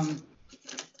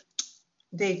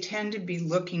 they tend to be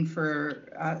looking for,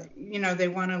 they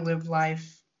want to live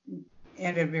life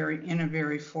in a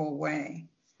very full way.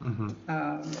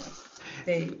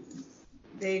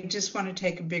 They just want to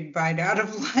take a big bite out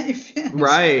of life.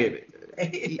 Right.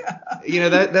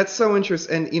 That's so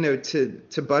interesting. And,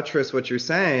 to buttress what you're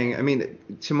saying, I mean,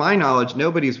 to my knowledge,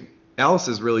 nobody else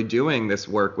is really doing this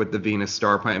work with the Venus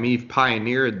Starpoint. I mean, you've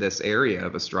pioneered this area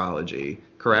of astrology,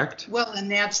 correct? Well,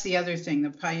 and that's the other thing,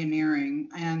 the pioneering.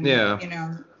 And,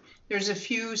 there's a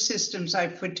few systems I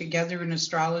put together in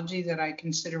astrology that I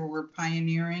consider were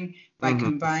pioneering by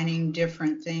combining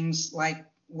different things like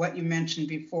what you mentioned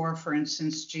before, for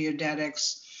instance,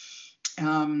 geodetics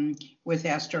with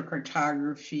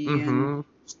astrocartography and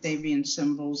Sabian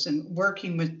symbols, and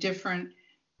working with different,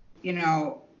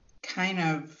 kind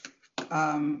of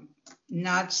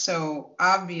not so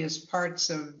obvious parts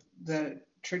of the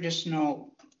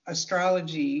traditional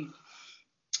astrology,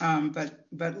 but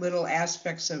little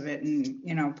aspects of it,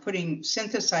 and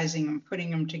synthesizing them,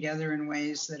 putting them together in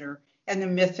ways that are, and the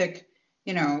mythic,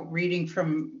 reading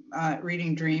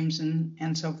dreams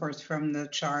and so forth from the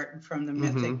chart and from the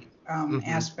mythic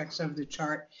aspects of the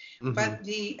chart. But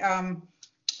the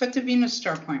Venus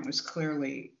Starpoint was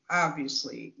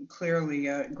obviously a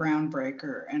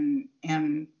groundbreaker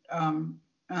and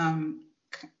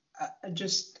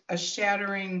just a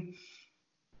shattering,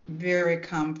 very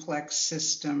complex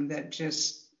system that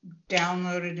just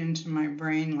downloaded into my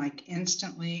brain like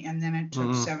instantly, and then it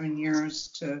took 7 years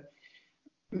to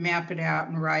map it out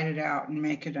and write it out and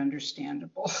make it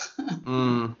understandable.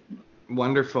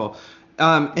 Wonderful.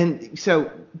 And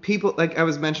so people, like I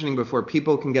was mentioning before,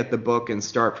 people can get the book and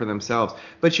start for themselves,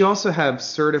 but you also have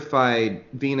certified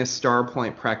Venus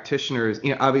Starpoint practitioners.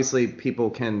 Obviously people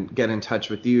can get in touch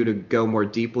with you to go more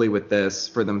deeply with this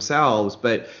for themselves,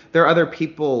 but there are other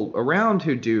people around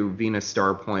who do Venus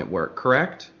Starpoint work,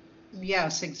 correct?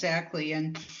 Yes, exactly.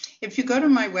 And if you go to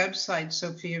my website,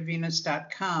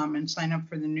 sophiavenus.com, and sign up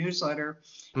for the newsletter,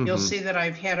 you'll see that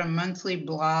I've had a monthly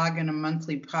blog and a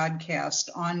monthly podcast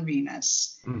on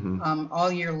Venus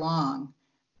all year long.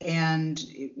 And,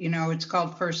 it's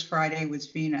called First Friday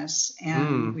with Venus.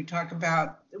 And we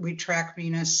track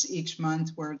Venus each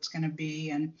month, where it's going to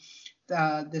be. And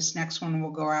this next one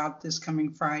will go out this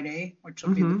coming Friday, which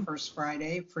will be the first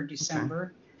Friday for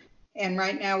December. Okay. And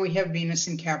right now we have Venus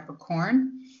in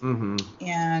Capricorn.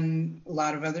 And a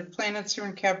lot of other planets are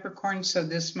in Capricorn, so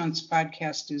this month's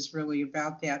podcast is really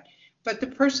about that. But the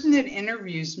person that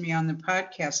interviews me on the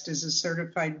podcast is a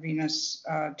certified Venus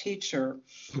teacher.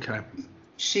 Okay.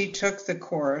 She took the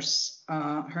course.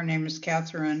 Her name is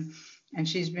Catherine, and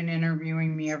she's been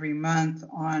interviewing me every month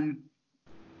on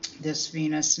this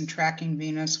Venus and tracking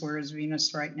Venus. Where is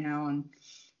Venus right now? And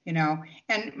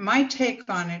and my take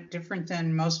on it, different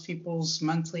than most people's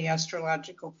monthly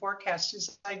astrological forecast,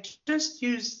 is I just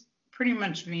use pretty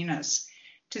much Venus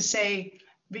to say,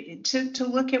 to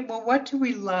look at, well, what do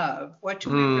we love? What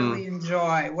do we really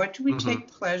enjoy? What do we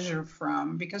take pleasure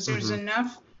from? Because there's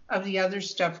enough of the other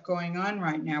stuff going on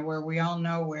right now where we all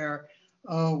know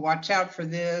watch out for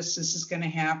this. This is going to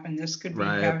happen. This could be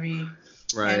heavy.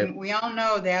 Right. And we all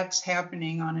know that's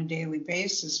happening on a daily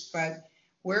basis, but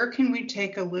where can we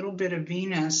take a little bit of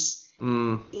Venus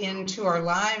into our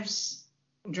lives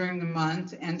during the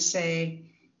month and say,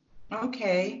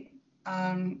 okay,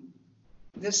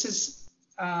 this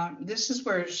is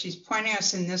where she's pointing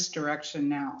us in this direction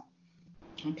now.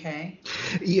 Okay.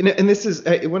 And this is,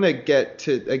 I want to get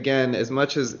to, again, as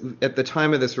much as at the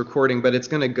time of this recording, but it's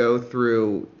going to go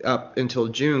through up until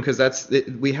June, because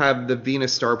we have the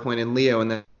Venus Starpoint in Leo,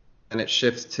 and then it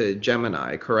shifts to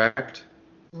Gemini, correct?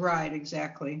 Right,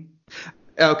 exactly.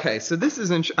 Okay, so this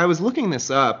is I was looking this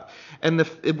up, and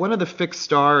one of the fixed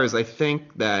stars, I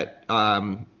think that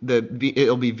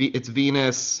it's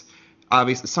Venus,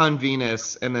 obviously Sun,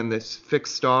 Venus, and then this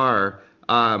fixed star.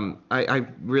 I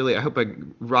hope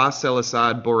Ras El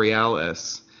Assad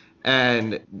Borealis,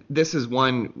 and this is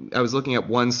one. I was looking at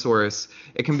one source.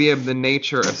 It can be of the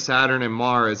nature of Saturn and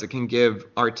Mars. It can give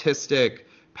artistic,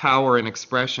 power and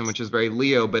expression, which is very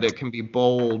Leo, but it can be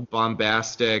bold,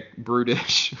 bombastic,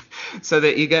 brutish, so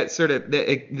that you get sort of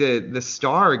the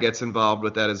star gets involved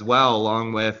with that as well,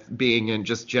 along with being in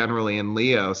just generally in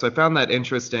Leo. So I found that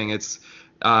interesting. It's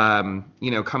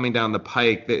coming down the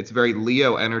pike, that it's very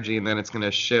Leo energy, and then it's going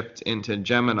to shift into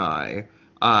Gemini.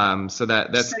 So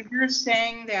you're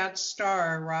saying that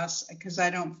star, Ross, because I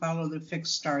don't follow the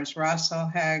fixed stars.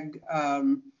 Rosselhag,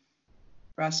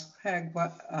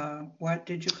 what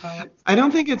did you call it? I don't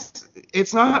think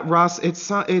it's not Ross. It's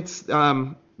Ross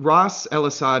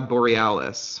Elisad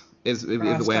Borealis is the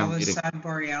way I'm reading. Ross Elisad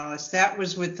Borealis. That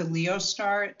was with the Leo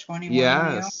star at 21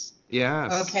 Leo?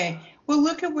 Yes. Okay. Well,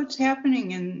 look at what's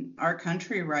happening in our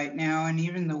country right now, and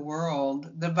even the world.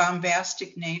 The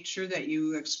bombastic nature that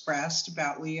you expressed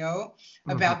about Leo,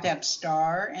 about that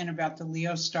star, and about the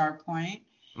Leo Starpoint,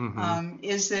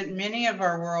 is that many of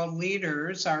our world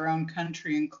leaders, our own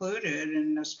country included,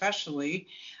 and especially,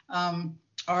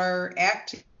 are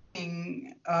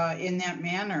acting in that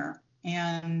manner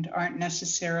and aren't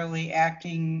necessarily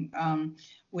acting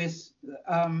with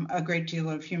a great deal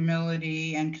of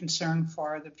humility and concern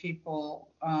for the people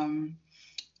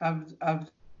of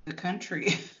the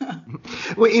country.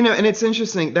 Well, and it's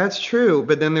interesting. That's true.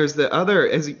 But then there's the other,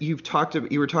 as you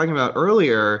were talking about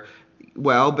earlier.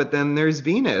 Well, but then there's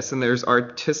Venus, and there's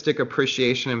artistic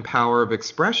appreciation and power of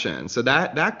expression. So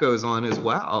that goes on as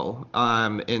well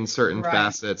in certain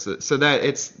facets. So that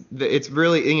it's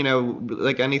really,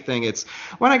 like anything,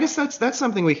 I guess that's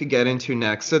something we could get into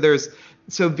next.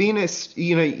 So Venus,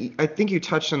 I think you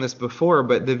touched on this before,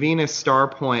 but the Venus star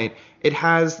point, it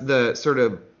has the sort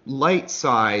of light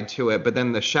side to it, but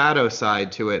then the shadow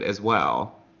side to it as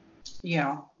well.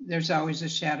 Yeah, there's always a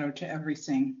shadow to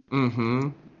everything.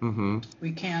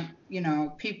 We can't,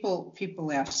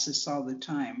 people ask this all the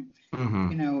time,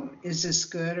 is this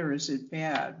good or is it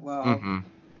bad? Well,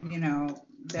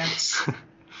 that's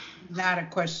not a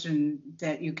question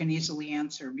that you can easily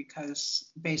answer, because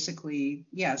basically,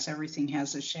 yes, everything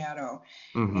has a shadow,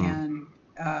 and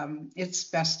it's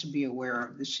best to be aware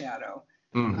of the shadow.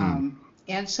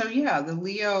 And so, yeah, the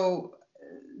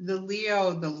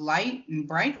light and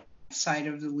bright side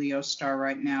of the Leo star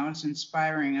right now is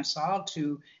inspiring us all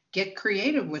to get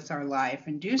creative with our life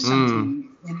and do something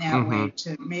in that way,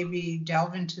 to maybe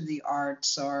delve into the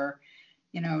arts, or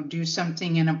do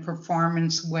something in a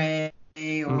performance way,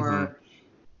 or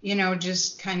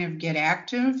just kind of get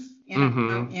active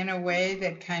in a way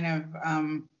that kind of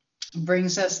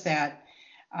brings us that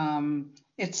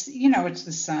it's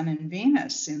the Sun and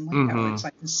Venus in Leo. It's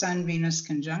like the Sun Venus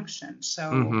conjunction.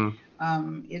 So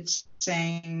it's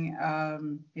saying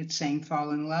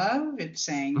fall in love. It's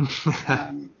saying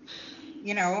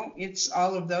it's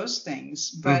all of those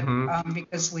things. But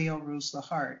because Leo rules the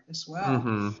heart as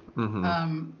well.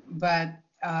 But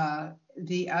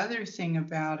the other thing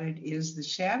about it is the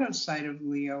shadow side of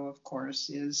Leo, of course,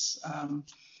 is a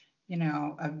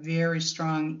very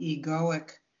strong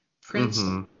egoic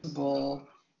principle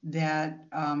that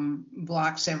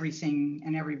blocks everything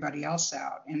and everybody else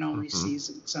out, and only sees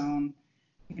its own,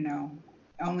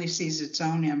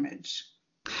 image.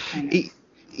 Kind of.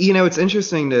 It's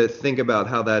interesting to think about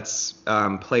how that's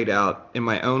played out in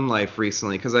my own life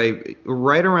recently, because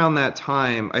right around that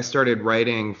time, I started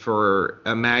writing for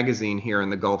a magazine here in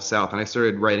the Gulf South, and I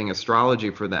started writing astrology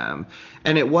for them.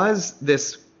 And it was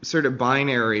this sort of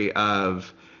binary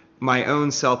of my own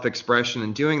self-expression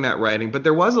and doing that writing, but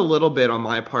there was a little bit on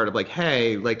my part of like,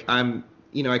 hey, like I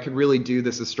could really do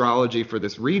this astrology for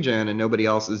this region and nobody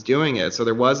else is doing it. So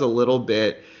there was a little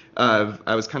bit of,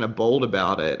 I was kind of bold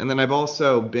about it. And then I've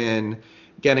also been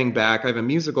getting back, I have a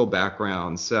musical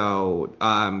background, so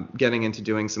getting into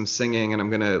doing some singing, and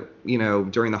I'm going to,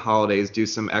 during the holidays, do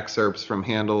some excerpts from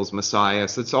Handel's Messiah.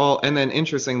 So it's all, and then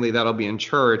interestingly, that'll be in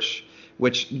church,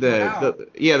 which the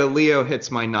Leo hits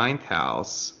my 9th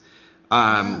house.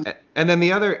 And then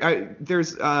the other,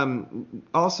 there's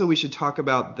also, we should talk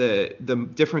about the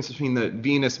difference between the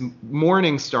Venus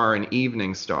morning star and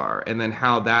evening star, and then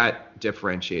how that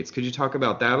differentiates. Could you talk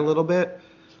about that a little bit?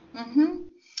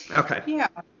 Okay. Yeah.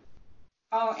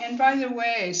 Oh, and by the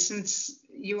way, since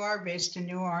you are based in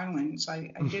New Orleans,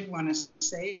 I did want to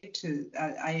say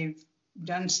I've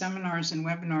done seminars and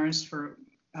webinars for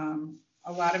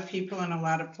a lot of people in a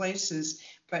lot of places,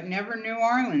 but never New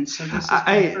Orleans. So this is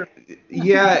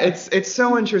yeah, it's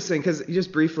so interesting, because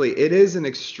just briefly, it is an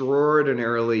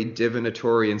extraordinarily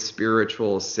divinatory and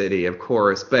spiritual city, of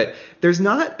course, but there's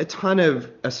not a ton of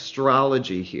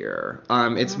astrology here.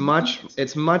 It's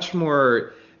much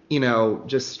more,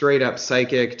 just straight up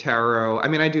psychic tarot. I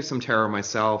mean, I do some tarot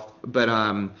myself, but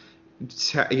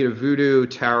voodoo,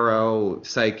 tarot,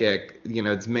 psychic,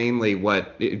 it's mainly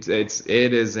what it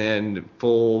is in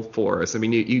full force. I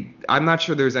mean, I'm not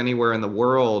sure there's anywhere in the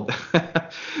world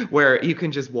where you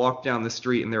can just walk down the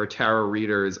street and there are tarot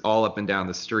readers all up and down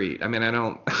the street. I mean,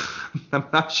 I'm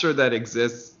not sure that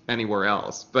exists anywhere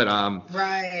else, but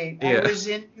right. yeah. I was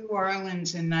in New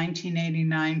Orleans in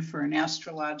 1989 for an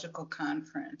astrological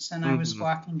conference, and I was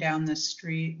walking down the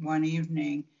street one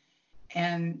evening,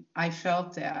 and I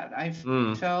felt that. I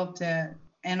felt that,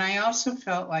 and I also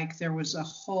felt like there was a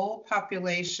whole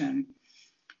population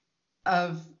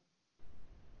of,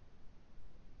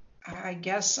 I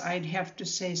guess I'd have to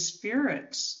say,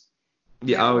 spirits.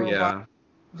 Yeah.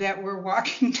 That were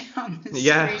walking down the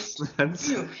Yes,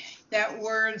 street, that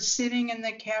were sitting in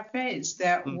the cafes,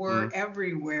 that were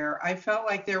everywhere. I felt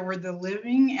like there were the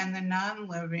living and the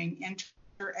non-living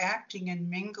interacting and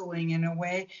mingling in a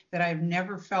way that I've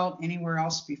never felt anywhere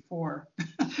else before.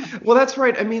 Well, that's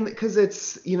right. I mean, because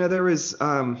it's, there was,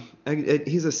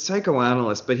 he's a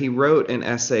psychoanalyst, but he wrote an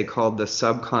essay called The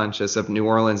Subconscious of New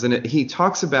Orleans. And he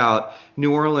talks about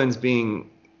New Orleans being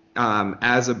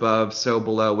as above, so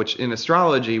below, which in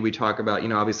astrology we talk about,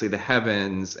 obviously the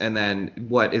heavens and then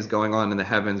what is going on in the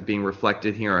heavens being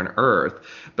reflected here on Earth.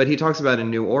 But he talks about in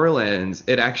New Orleans,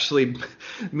 it actually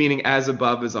meaning as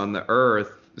above is on the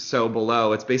Earth, so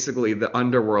below. It's basically the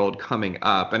underworld coming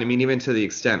up. And I mean, even to the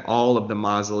extent all of the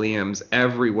mausoleums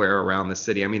everywhere around the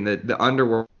city. I mean, the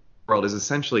underworld is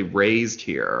essentially raised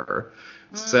here.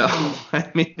 So, I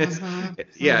mean,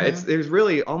 there's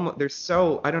really almost,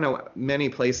 I don't know, many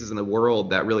places in the world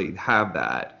that really have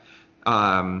that.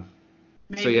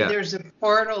 Maybe there's a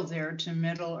portal there to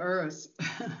Middle Earth.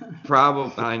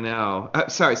 Probably, I know.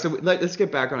 Sorry, so let's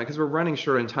get back on it because we're running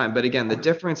short on time. But again, the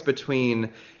difference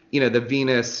between, the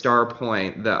Venus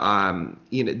Starpoint,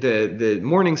 the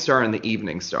morning star and the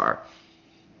evening star.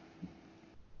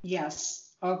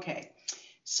 Yes. Okay.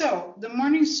 So the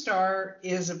morning star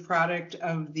is a product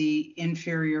of the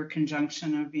inferior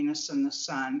conjunction of Venus and the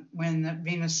Sun. When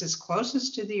Venus is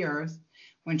closest to the Earth,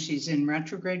 when she's in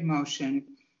retrograde motion,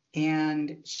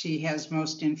 and she has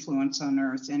most influence on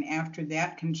Earth. And after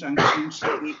that conjunction,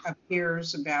 she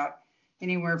appears about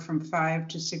anywhere from 5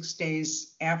 to 6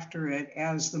 days after it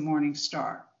as the morning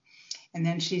star. And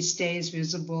then she stays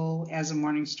visible as a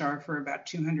morning star for about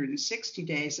 260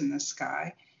 days in the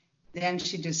sky. Then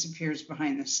she disappears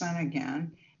behind the sun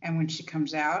again. And when she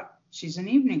comes out, she's an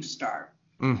evening star.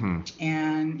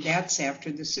 And that's after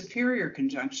the superior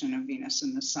conjunction of Venus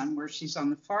and the sun, where she's on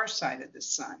the far side of the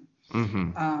sun.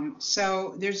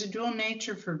 So there's a dual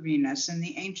nature for Venus, and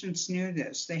the ancients knew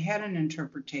this. They had an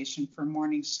interpretation for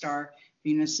morning star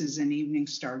Venuses and evening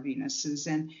star Venuses.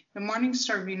 And the morning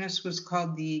star Venus was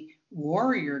called the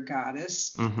warrior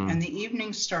goddess, and the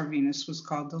evening star Venus was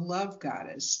called the love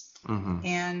goddess.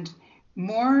 And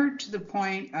more to the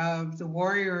point of the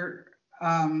warrior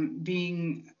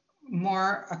being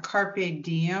more a carpe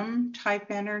diem type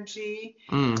energy,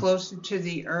 closer to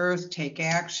the earth, take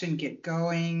action, get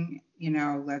going,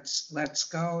 let's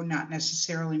go, not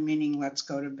necessarily meaning let's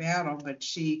go to battle, but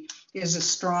she is a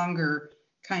stronger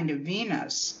kind of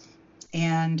Venus.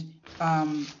 And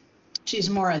she's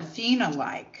more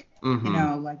Athena-like,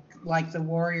 like the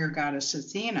warrior goddess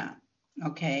Athena,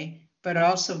 okay? But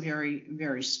also very,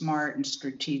 very smart and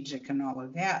strategic and all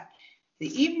of that. The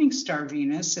evening star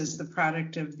Venus, as the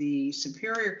product of the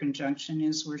superior conjunction,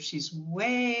 is where she's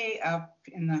way up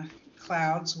in the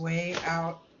clouds, way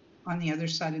out on the other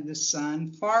side of the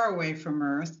sun, far away from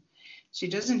Earth. She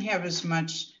doesn't have as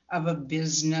much of a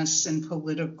business and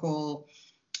political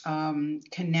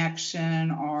connection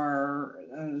or,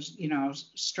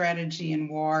 strategy and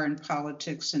war and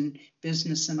politics and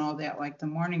business and all that like the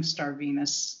morning star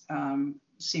Venus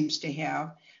seems to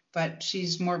have. But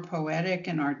she's more poetic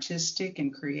and artistic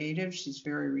and creative. She's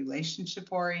very relationship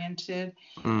oriented.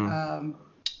 And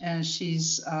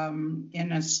she's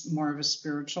in a more of a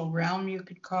spiritual realm, you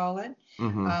could call it.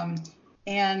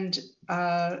 And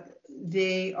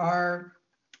they are,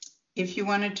 if you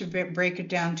wanted to break it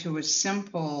down to a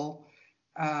simple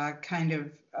kind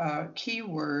of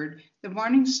keyword, the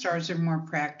morning stars are more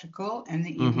practical and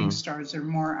the evening stars are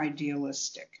more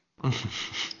idealistic.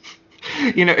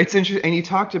 It's interesting. And you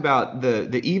talked about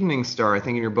the evening star, I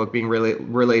think, in your book being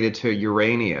related to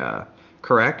Urania,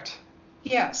 correct?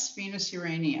 Yes, Venus,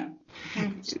 Urania,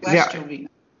 celestial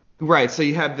Venus. Right. So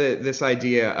you have this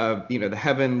idea of, the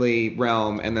heavenly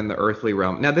realm and then the earthly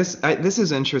realm. Now, this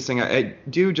is interesting. I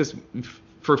do just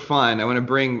for fun, I want to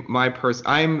bring my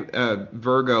I'm a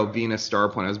Virgo Venus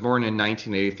Starpoint. I was born in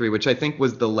 1983, which I think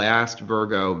was the last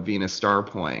Virgo Venus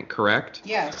Starpoint, correct?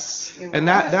 Yes. And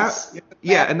that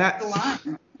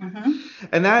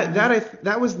And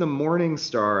that was the morning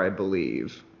star, I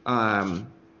believe.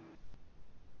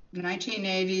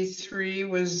 1983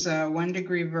 was 1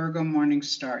 degree Virgo morning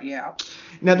star. Yeah.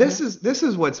 Now this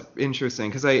is what's interesting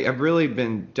because I've really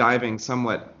been diving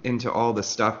somewhat into all the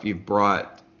stuff you've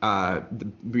brought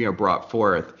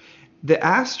forth. The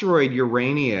asteroid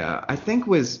Urania, I think,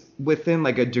 was within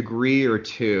like a degree or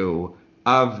two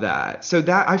of that. So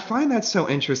that I find that so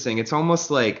interesting. It's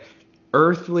almost like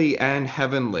earthly and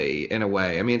heavenly in a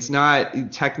way. I mean, it's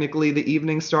not technically the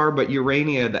evening star, but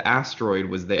Urania, the asteroid,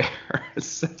 was there.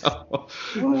 So,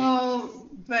 Well,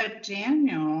 but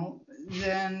Daniel,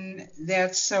 then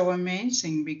that's so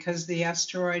amazing because the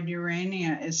asteroid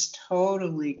Urania is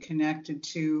totally connected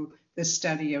to the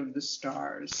study of the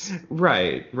stars.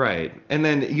 right, right. And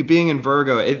then you being in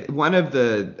Virgo, one of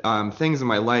the things in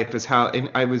my life is how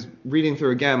and I was reading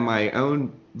through again my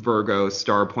own Virgo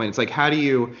star point. It's like, how do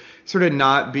you sort of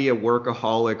not be a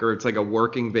workaholic or it's like a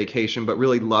working vacation, but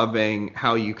really loving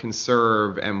how you can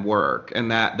serve and work,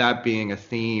 and that being a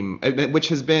theme, which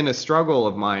has been a struggle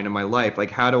of mine in my life.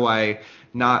 Like, how do I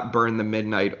not burn the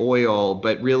midnight oil,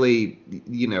 but really,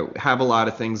 have a lot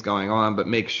of things going on, but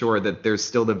make sure that there's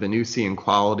still the Venusian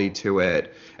quality to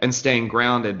it and staying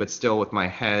grounded, but still with my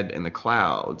head in the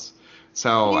clouds.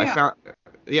 So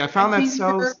Yeah. I found that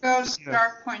so. Virgo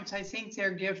star points, I think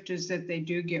their gift is that they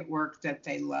do get work that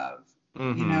they love.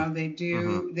 They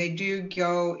do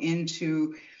go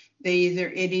into,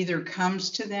 it either comes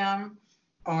to them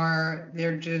or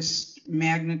they're just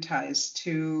magnetized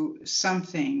to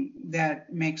something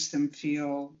that makes them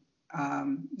feel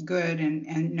good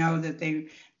and know that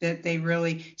they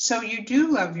really, so you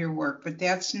do love your work, but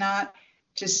that's not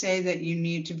to say that you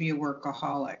need to be a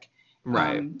workaholic.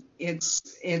 Right.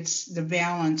 It's the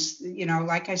balance,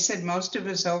 like I said, most of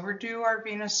us overdo our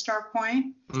Venus star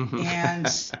point, and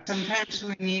sometimes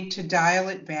we need to dial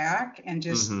it back and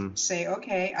just say,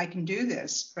 okay, I can do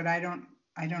this, but I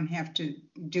don't have to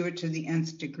do it to the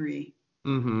nth degree.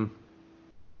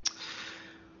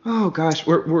 Oh gosh,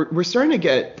 we're starting to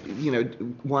get,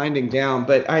 winding down,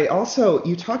 but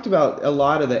you talked about a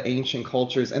lot of the ancient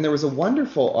cultures, and there was a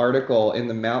wonderful article in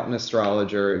the Mountain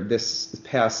Astrologer this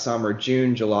past summer,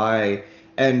 June, July,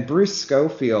 and Bruce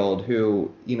Schofield,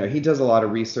 who, he does a lot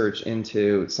of research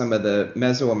into some of the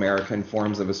Mesoamerican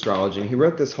forms of astrology. He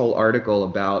wrote this whole article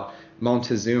about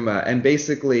Montezuma and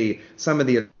basically some of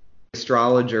the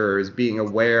astrologers being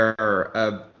aware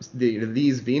of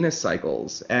these Venus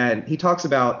cycles. And he talks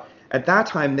about at that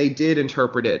time they did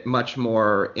interpret it much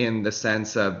more in the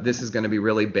sense of this is going to be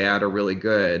really bad or really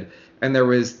good. And there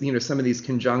was, some of these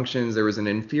conjunctions. There was an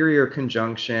inferior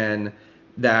conjunction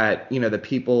that, the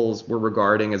peoples were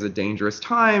regarding as a dangerous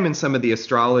time. And some of the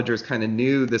astrologers kind of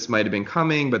knew this might have been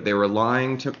coming, but they were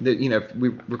lying to, if we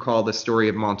recall the story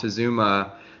of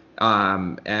Montezuma,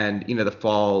 and the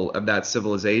fall of that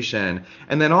civilization.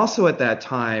 And then also at that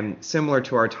time, similar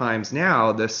to our times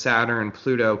now, the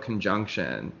Saturn-Pluto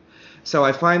conjunction. So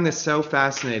I find this so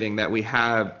fascinating that we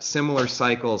have similar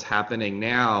cycles happening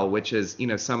now, which is,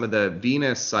 some of the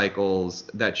Venus cycles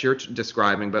that you're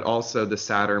describing, but also the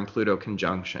Saturn-Pluto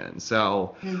conjunction.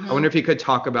 So I wonder if you could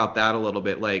talk about that a little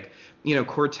bit. Like,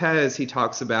 Cortez, he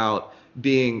talks about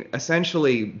being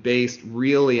essentially based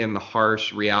really in the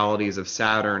harsh realities of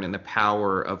Saturn and the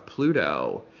power of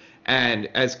Pluto, and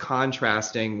as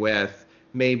contrasting with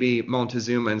maybe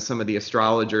Montezuma and some of the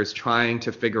astrologers trying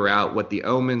to figure out what the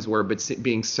omens were, but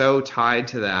being so tied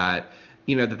to that,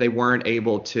 that they weren't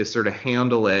able to sort of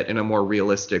handle it in a more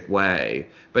realistic way.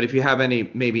 But if you have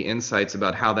any maybe insights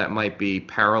about how that might be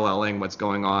paralleling what's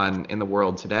going on in the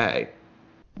world today.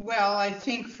 Well, I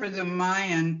think for the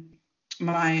Maya,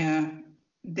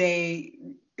 they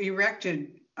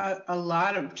erected a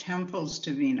lot of temples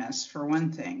to Venus, for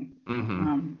one thing.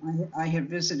 I have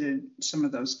visited some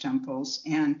of those temples,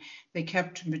 and they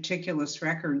kept meticulous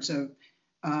records of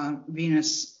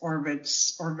Venus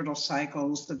orbital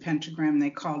cycles, the pentagram.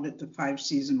 They called it the 5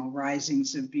 seasonal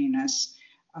risings of Venus.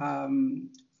 I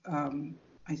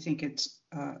think it's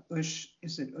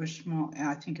is it Uxmal?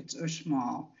 I think it's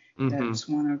Uxmal. That's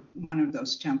one of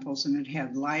those temples, and it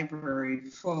had library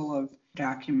full of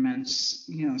documents,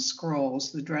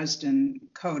 scrolls. The Dresden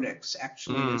Codex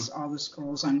actually is all the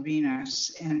scrolls on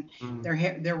Venus, and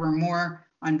there were more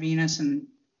on Venus and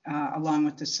along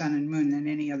with the sun and moon than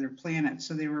any other planet.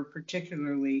 So they were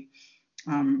particularly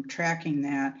tracking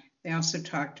that. They also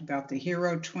talked about the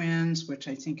hero twins, which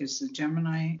I think is the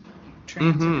Gemini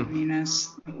transit of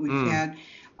Venus that we've had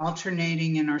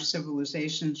alternating in our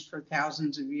civilizations for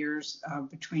thousands of years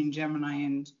between Gemini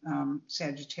and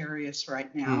Sagittarius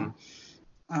right now.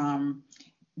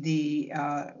 the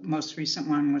most recent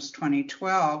one was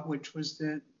 2012, which was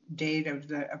the date of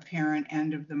the apparent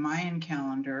end of the Mayan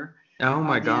calendar. Oh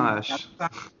my The end of gosh.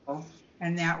 that cycle.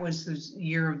 And that was the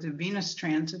year of the Venus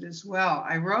transit as well.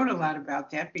 I wrote a lot about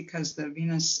that because the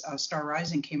Venus star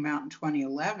rising came out in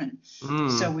 2011.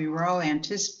 So we were all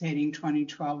anticipating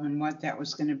 2012 and what that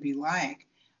was going to be like.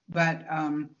 But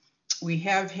we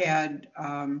have had,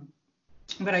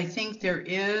 but I think there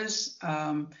is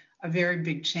a very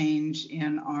big change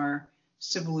in our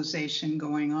civilization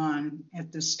going on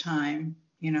at this time,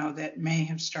 that may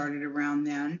have started around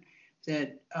then,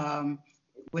 that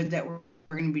we're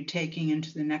going to be taking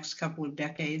into the next couple of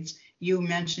decades. You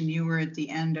mentioned you were at the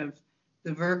end of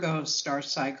the Virgo star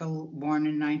cycle, born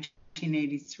in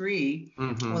 1983.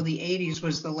 Well, the 80s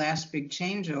was the last big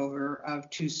changeover of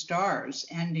two stars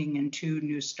ending and two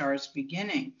new stars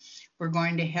beginning. We're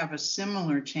going to have a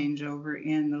similar changeover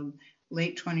in the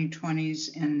late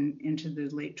 2020s and into the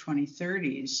late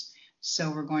 2030s. So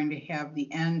we're going to have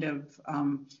the end of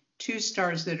two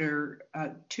stars that are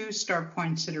two star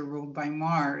points that are ruled by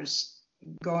Mars,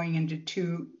 going into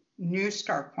two new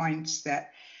star points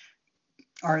that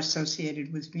are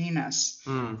associated with Venus.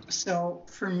 So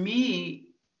for me,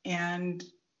 and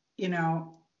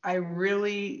I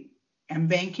really am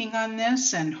banking on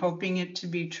this and hoping it to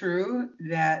be true,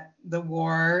 that the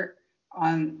war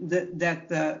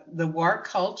the war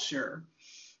culture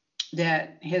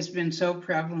that has been so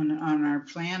prevalent on our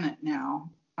planet now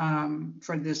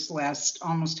for this last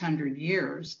almost 100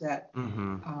 years, that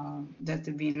that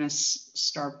the Venus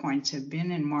star points have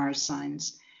been in Mars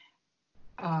signs,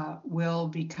 will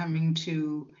be coming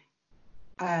to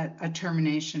a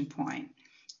termination point,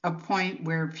 a point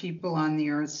where people on the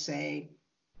earth say,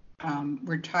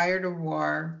 we're tired of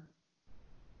war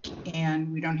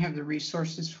and we don't have the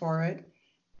resources for it,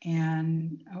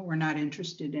 and we're not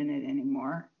interested in it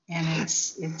anymore. And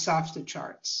it's off the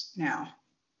charts now.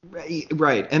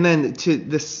 Right. And then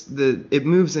it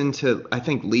moves into, I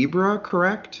think, Libra,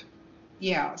 correct?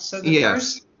 Yeah. So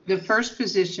the first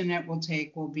position it will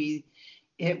take will be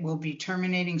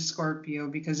terminating Scorpio,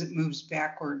 because it moves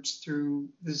backwards through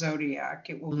the zodiac.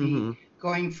 It will be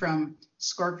going from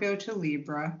Scorpio to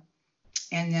Libra.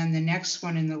 And then the next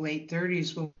one in the late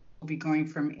 30s will be going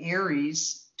from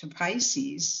Aries to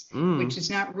Pisces, which is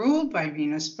not ruled by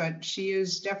Venus, but she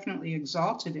is definitely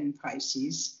exalted in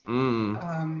Pisces.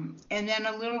 And then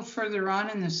a little further on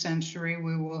in the century,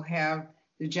 we will have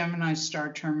the Gemini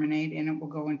star terminate, and it will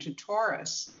go into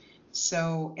Taurus.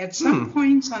 So at some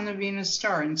points on the Venus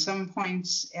star, and some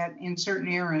points in certain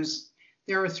eras,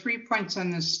 there are 3 points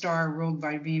on the star ruled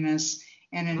by Venus,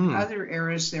 and in other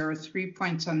eras, there are 3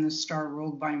 points on the star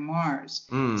ruled by Mars.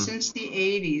 Since the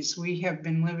 80s, we have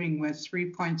been living with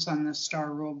 3 points on the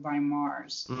star ruled by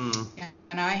Mars.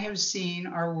 And I have seen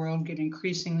our world get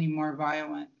increasingly more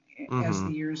violent as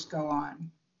the years go on.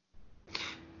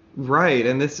 Right,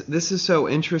 and this is so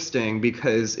interesting,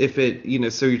 because if it,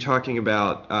 so you're talking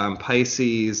about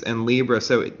Pisces and Libra,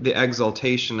 so the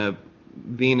exaltation of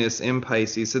Venus in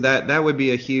Pisces, so that would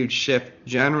be a huge shift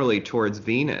generally towards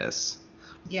Venus.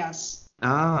 Yes.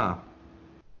 Ah.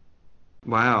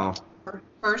 Wow.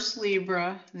 First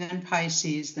Libra, then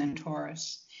Pisces, then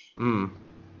Taurus.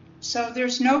 So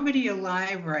there's nobody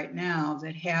alive right now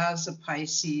that has a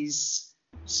Pisces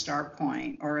star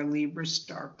point or a Libra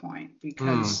star point,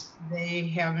 because they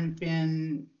haven't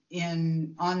been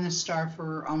on the star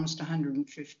for almost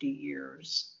 150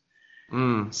 years.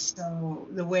 So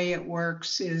the way it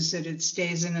works is that it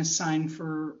stays in a sign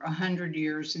for 100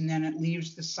 years, and then it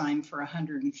leaves the sign for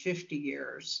 150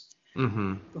 years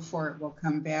before it will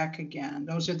come back again.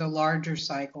 Those are the larger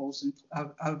cycles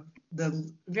of the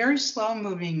very slow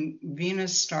moving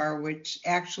Venus star, which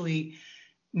actually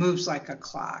moves like a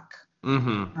clock.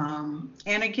 And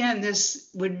again,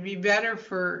 this would be better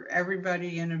for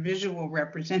everybody in a visual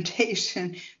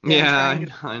representation than trying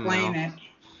to explain it.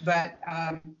 But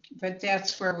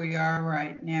that's where we are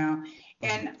right now.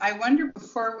 And I wonder,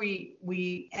 before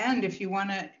we end, if you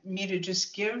want me to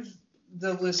just give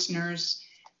the listeners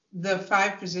the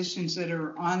 5 positions that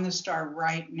are on the star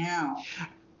right now.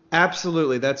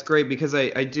 Absolutely, that's great, because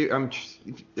I've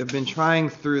been trying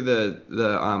through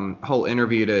the whole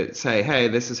interview to say, hey,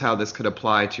 this is how this could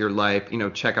apply to your life.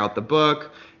 Check out the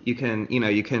book. You can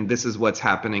this is what's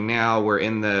happening now. We're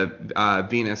in the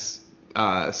Venus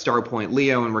Starpoint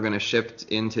Leo, and we're going to shift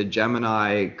into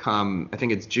Gemini come, I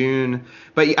think it's June.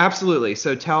 But absolutely.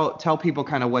 So tell people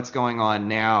kind of what's going on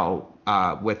now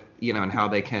with, and how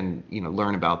they can,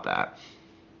 learn about that.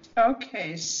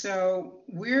 Okay, so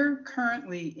we're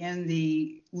currently in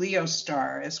the Leo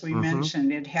star, as we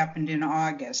mentioned. It happened in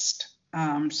August.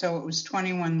 So it was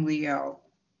 21 Leo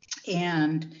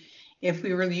And if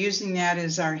we were using that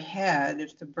as our head,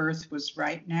 if the birth was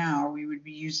right now, we would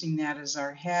be using that as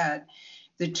our head.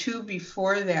 The two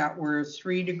before that were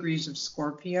 3 degrees of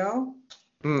Scorpio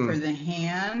for the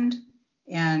hand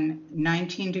and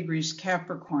 19 degrees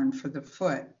Capricorn for the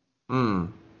foot.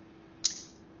 And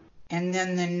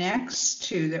then the next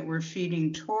two that we're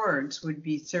feeding towards would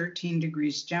be 13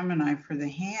 degrees Gemini for the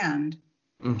hand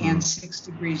and 6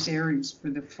 degrees Aries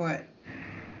for the foot.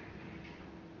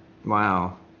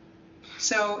 Wow.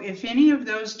 So if any of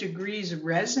those degrees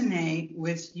resonate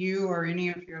with you or any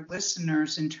of your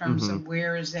listeners in terms of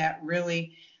where is that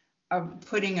really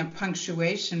putting a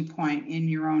punctuation point in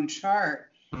your own chart,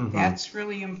 that's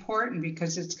really important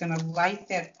because it's going to light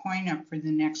that point up for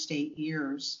the next 8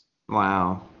 years.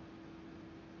 Wow.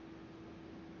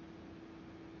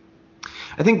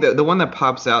 I think the one that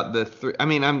pops out, I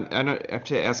don't have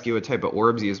to ask you what type of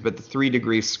orbs you use, but the 3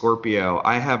 degrees Scorpio,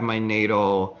 I have my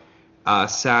natal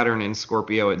Saturn in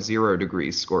Scorpio at 0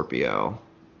 degrees Scorpio.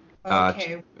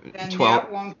 Okay, then 12,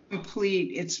 that won't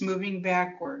complete. It's moving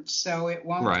backwards, so it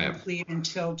won't complete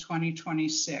until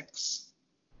 2026.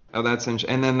 Oh, that's interesting.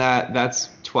 And then that's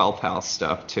 12th house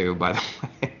stuff too, by the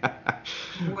way.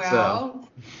 Well,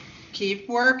 keep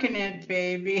working it,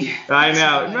 baby. I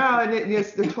know. No, and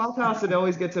yes, the 12th house, it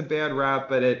always gets a bad rap,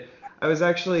 but it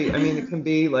can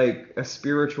be like a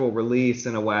spiritual release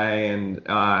in a way. And,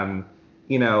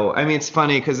 it's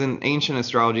funny because in ancient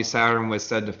astrology, Saturn was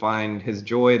said to find his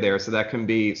joy there. So that can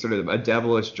be sort of a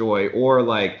devilish joy, or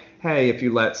like, hey, if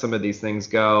you let some of these things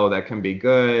go, that can be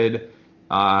good,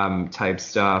 type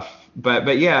stuff.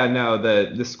 But yeah, no,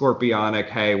 the scorpionic,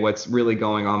 hey, what's really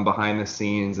going on behind the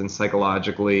scenes and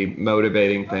psychologically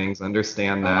motivating things,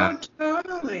 understand that. Oh,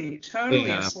 totally.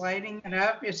 Yeah. It's lighting it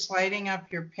up. It's lighting up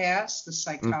your past, the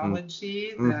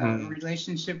psychology, the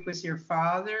relationship with your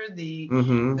father, the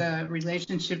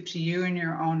relationship to you and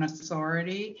your own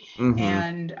authority.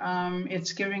 And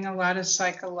it's giving a lot of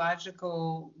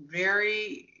psychological,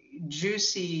 very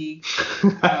juicy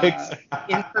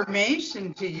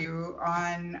information to you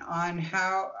on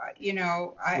how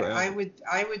I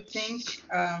would think,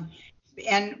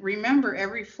 and remember,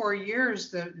 every 4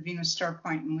 years the Venus star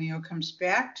point in Leo comes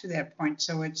back to that point,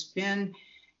 so it's been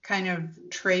kind of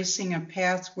tracing a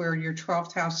path where your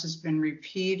 12th house has been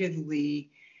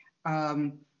repeatedly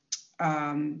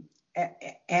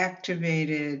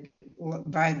activated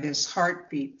by this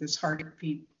heartbeat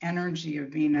energy of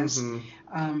Venus,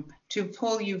 to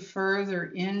pull you further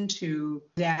into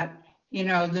that,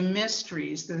 the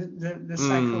mysteries, the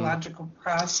psychological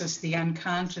process, the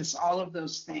unconscious, all of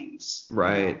those things.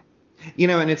 Right.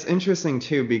 And it's interesting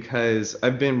too, because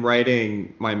I've been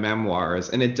writing my memoirs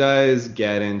and it does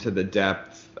get into the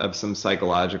depth of some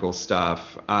psychological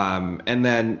stuff. And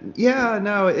then,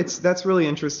 that's really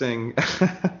interesting.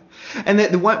 And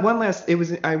the one last,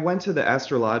 I went to the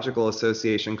Astrological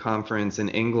Association conference in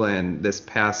England this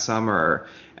past summer,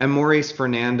 and Maurice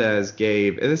Fernandez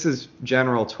this is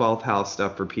general 12th house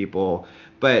stuff for people,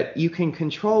 but you can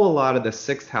control a lot of the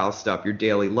 6th house stuff, your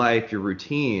daily life, your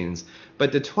routines,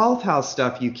 but the 12th house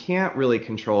stuff you can't really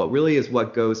control. It really is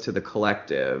what goes to the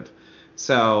collective.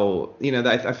 So,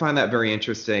 I find that very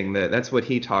interesting. That's what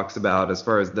he talks about as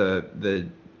far as the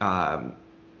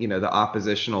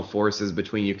oppositional forces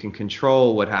between, you can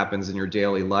control what happens in your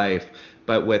daily life,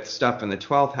 but with stuff in the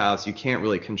 12th house, you can't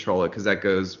really control it because that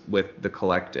goes with the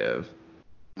collective.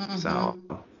 So.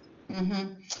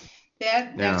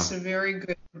 That's a very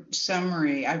good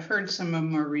summary. I've heard some of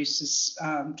Maurice's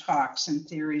talks and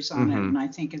theories on it, and I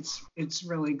think it's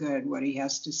really good what he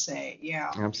has to say. Yeah.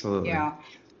 Absolutely. Yeah.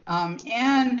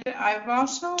 And I've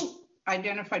also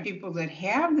identified people that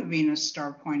have the Venus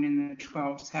star point in the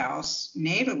 12th house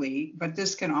natally, but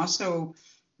this can also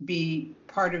be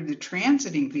part of the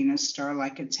transiting Venus star,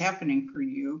 like it's happening for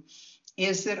you,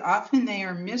 is that often they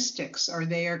are mystics or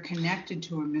they are connected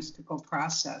to a mystical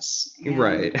process. And,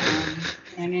 right.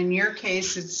 And in your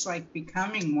case, it's like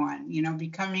becoming one,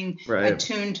 becoming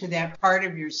attuned to that part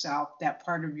of yourself, that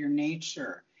part of your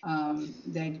nature,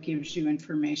 that gives you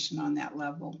information on that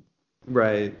level.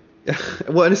 Right.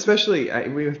 Well, and especially,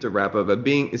 we have to wrap up, but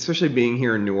especially being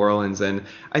here in New Orleans, and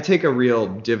I take a real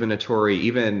divinatory,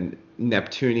 even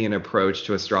Neptunian approach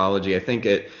to astrology. I think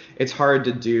it's hard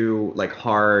to do like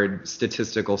hard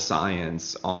statistical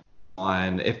science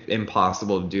on if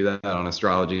impossible to do that on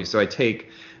astrology. So I take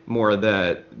more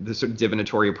the sort of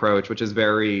divinatory approach, which is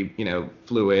very,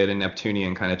 fluid and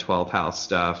Neptunian kind of 12th house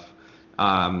stuff.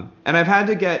 And I've had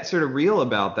to get sort of real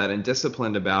about that and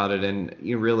disciplined about it, and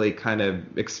you really kind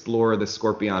of explore the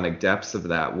scorpionic depths of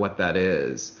that, what that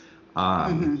is.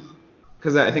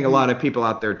 Because I think a lot of people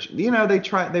out there,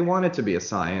 they want it to be a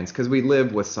science because we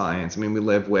live with science. I mean, we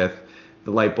live with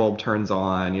the light bulb turns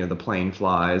on, the plane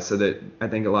flies. So that I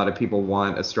think a lot of people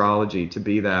want astrology to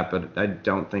be that, but I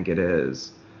don't think it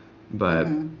is. But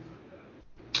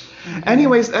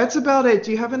anyways, that's about it.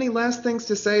 Do you have any last things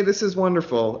to say? This is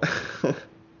wonderful.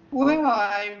 Well,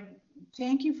 I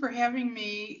thank you for having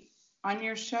me on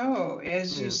your show.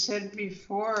 As you said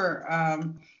before,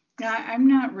 I'm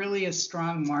not really a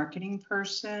strong marketing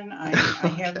person. I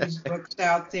have these books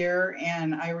out there,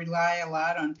 and I rely a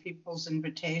lot on people's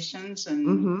invitations.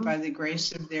 And by the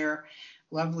grace of their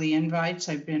lovely invites,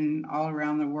 I've been all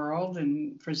around the world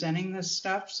and presenting this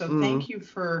stuff. So thank you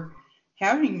for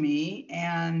having me.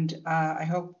 And I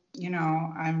hope,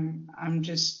 I'm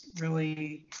just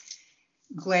really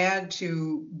glad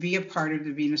to be a part of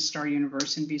the Venus Star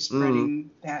Universe and be spreading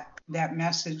that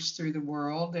message through the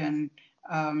world. And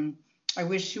I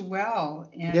wish you well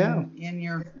in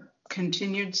your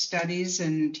continued studies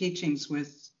and teachings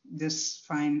with this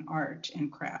fine art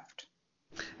and craft.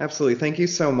 Absolutely. Thank you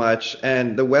so much.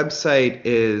 And the website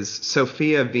is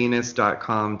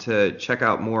sophiavenus.com to check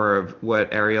out more of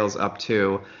what Arielle's up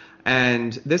to.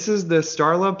 And this is the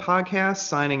Star Love Podcast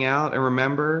signing out. And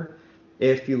remember,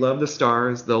 if you love the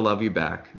stars, they'll love you back.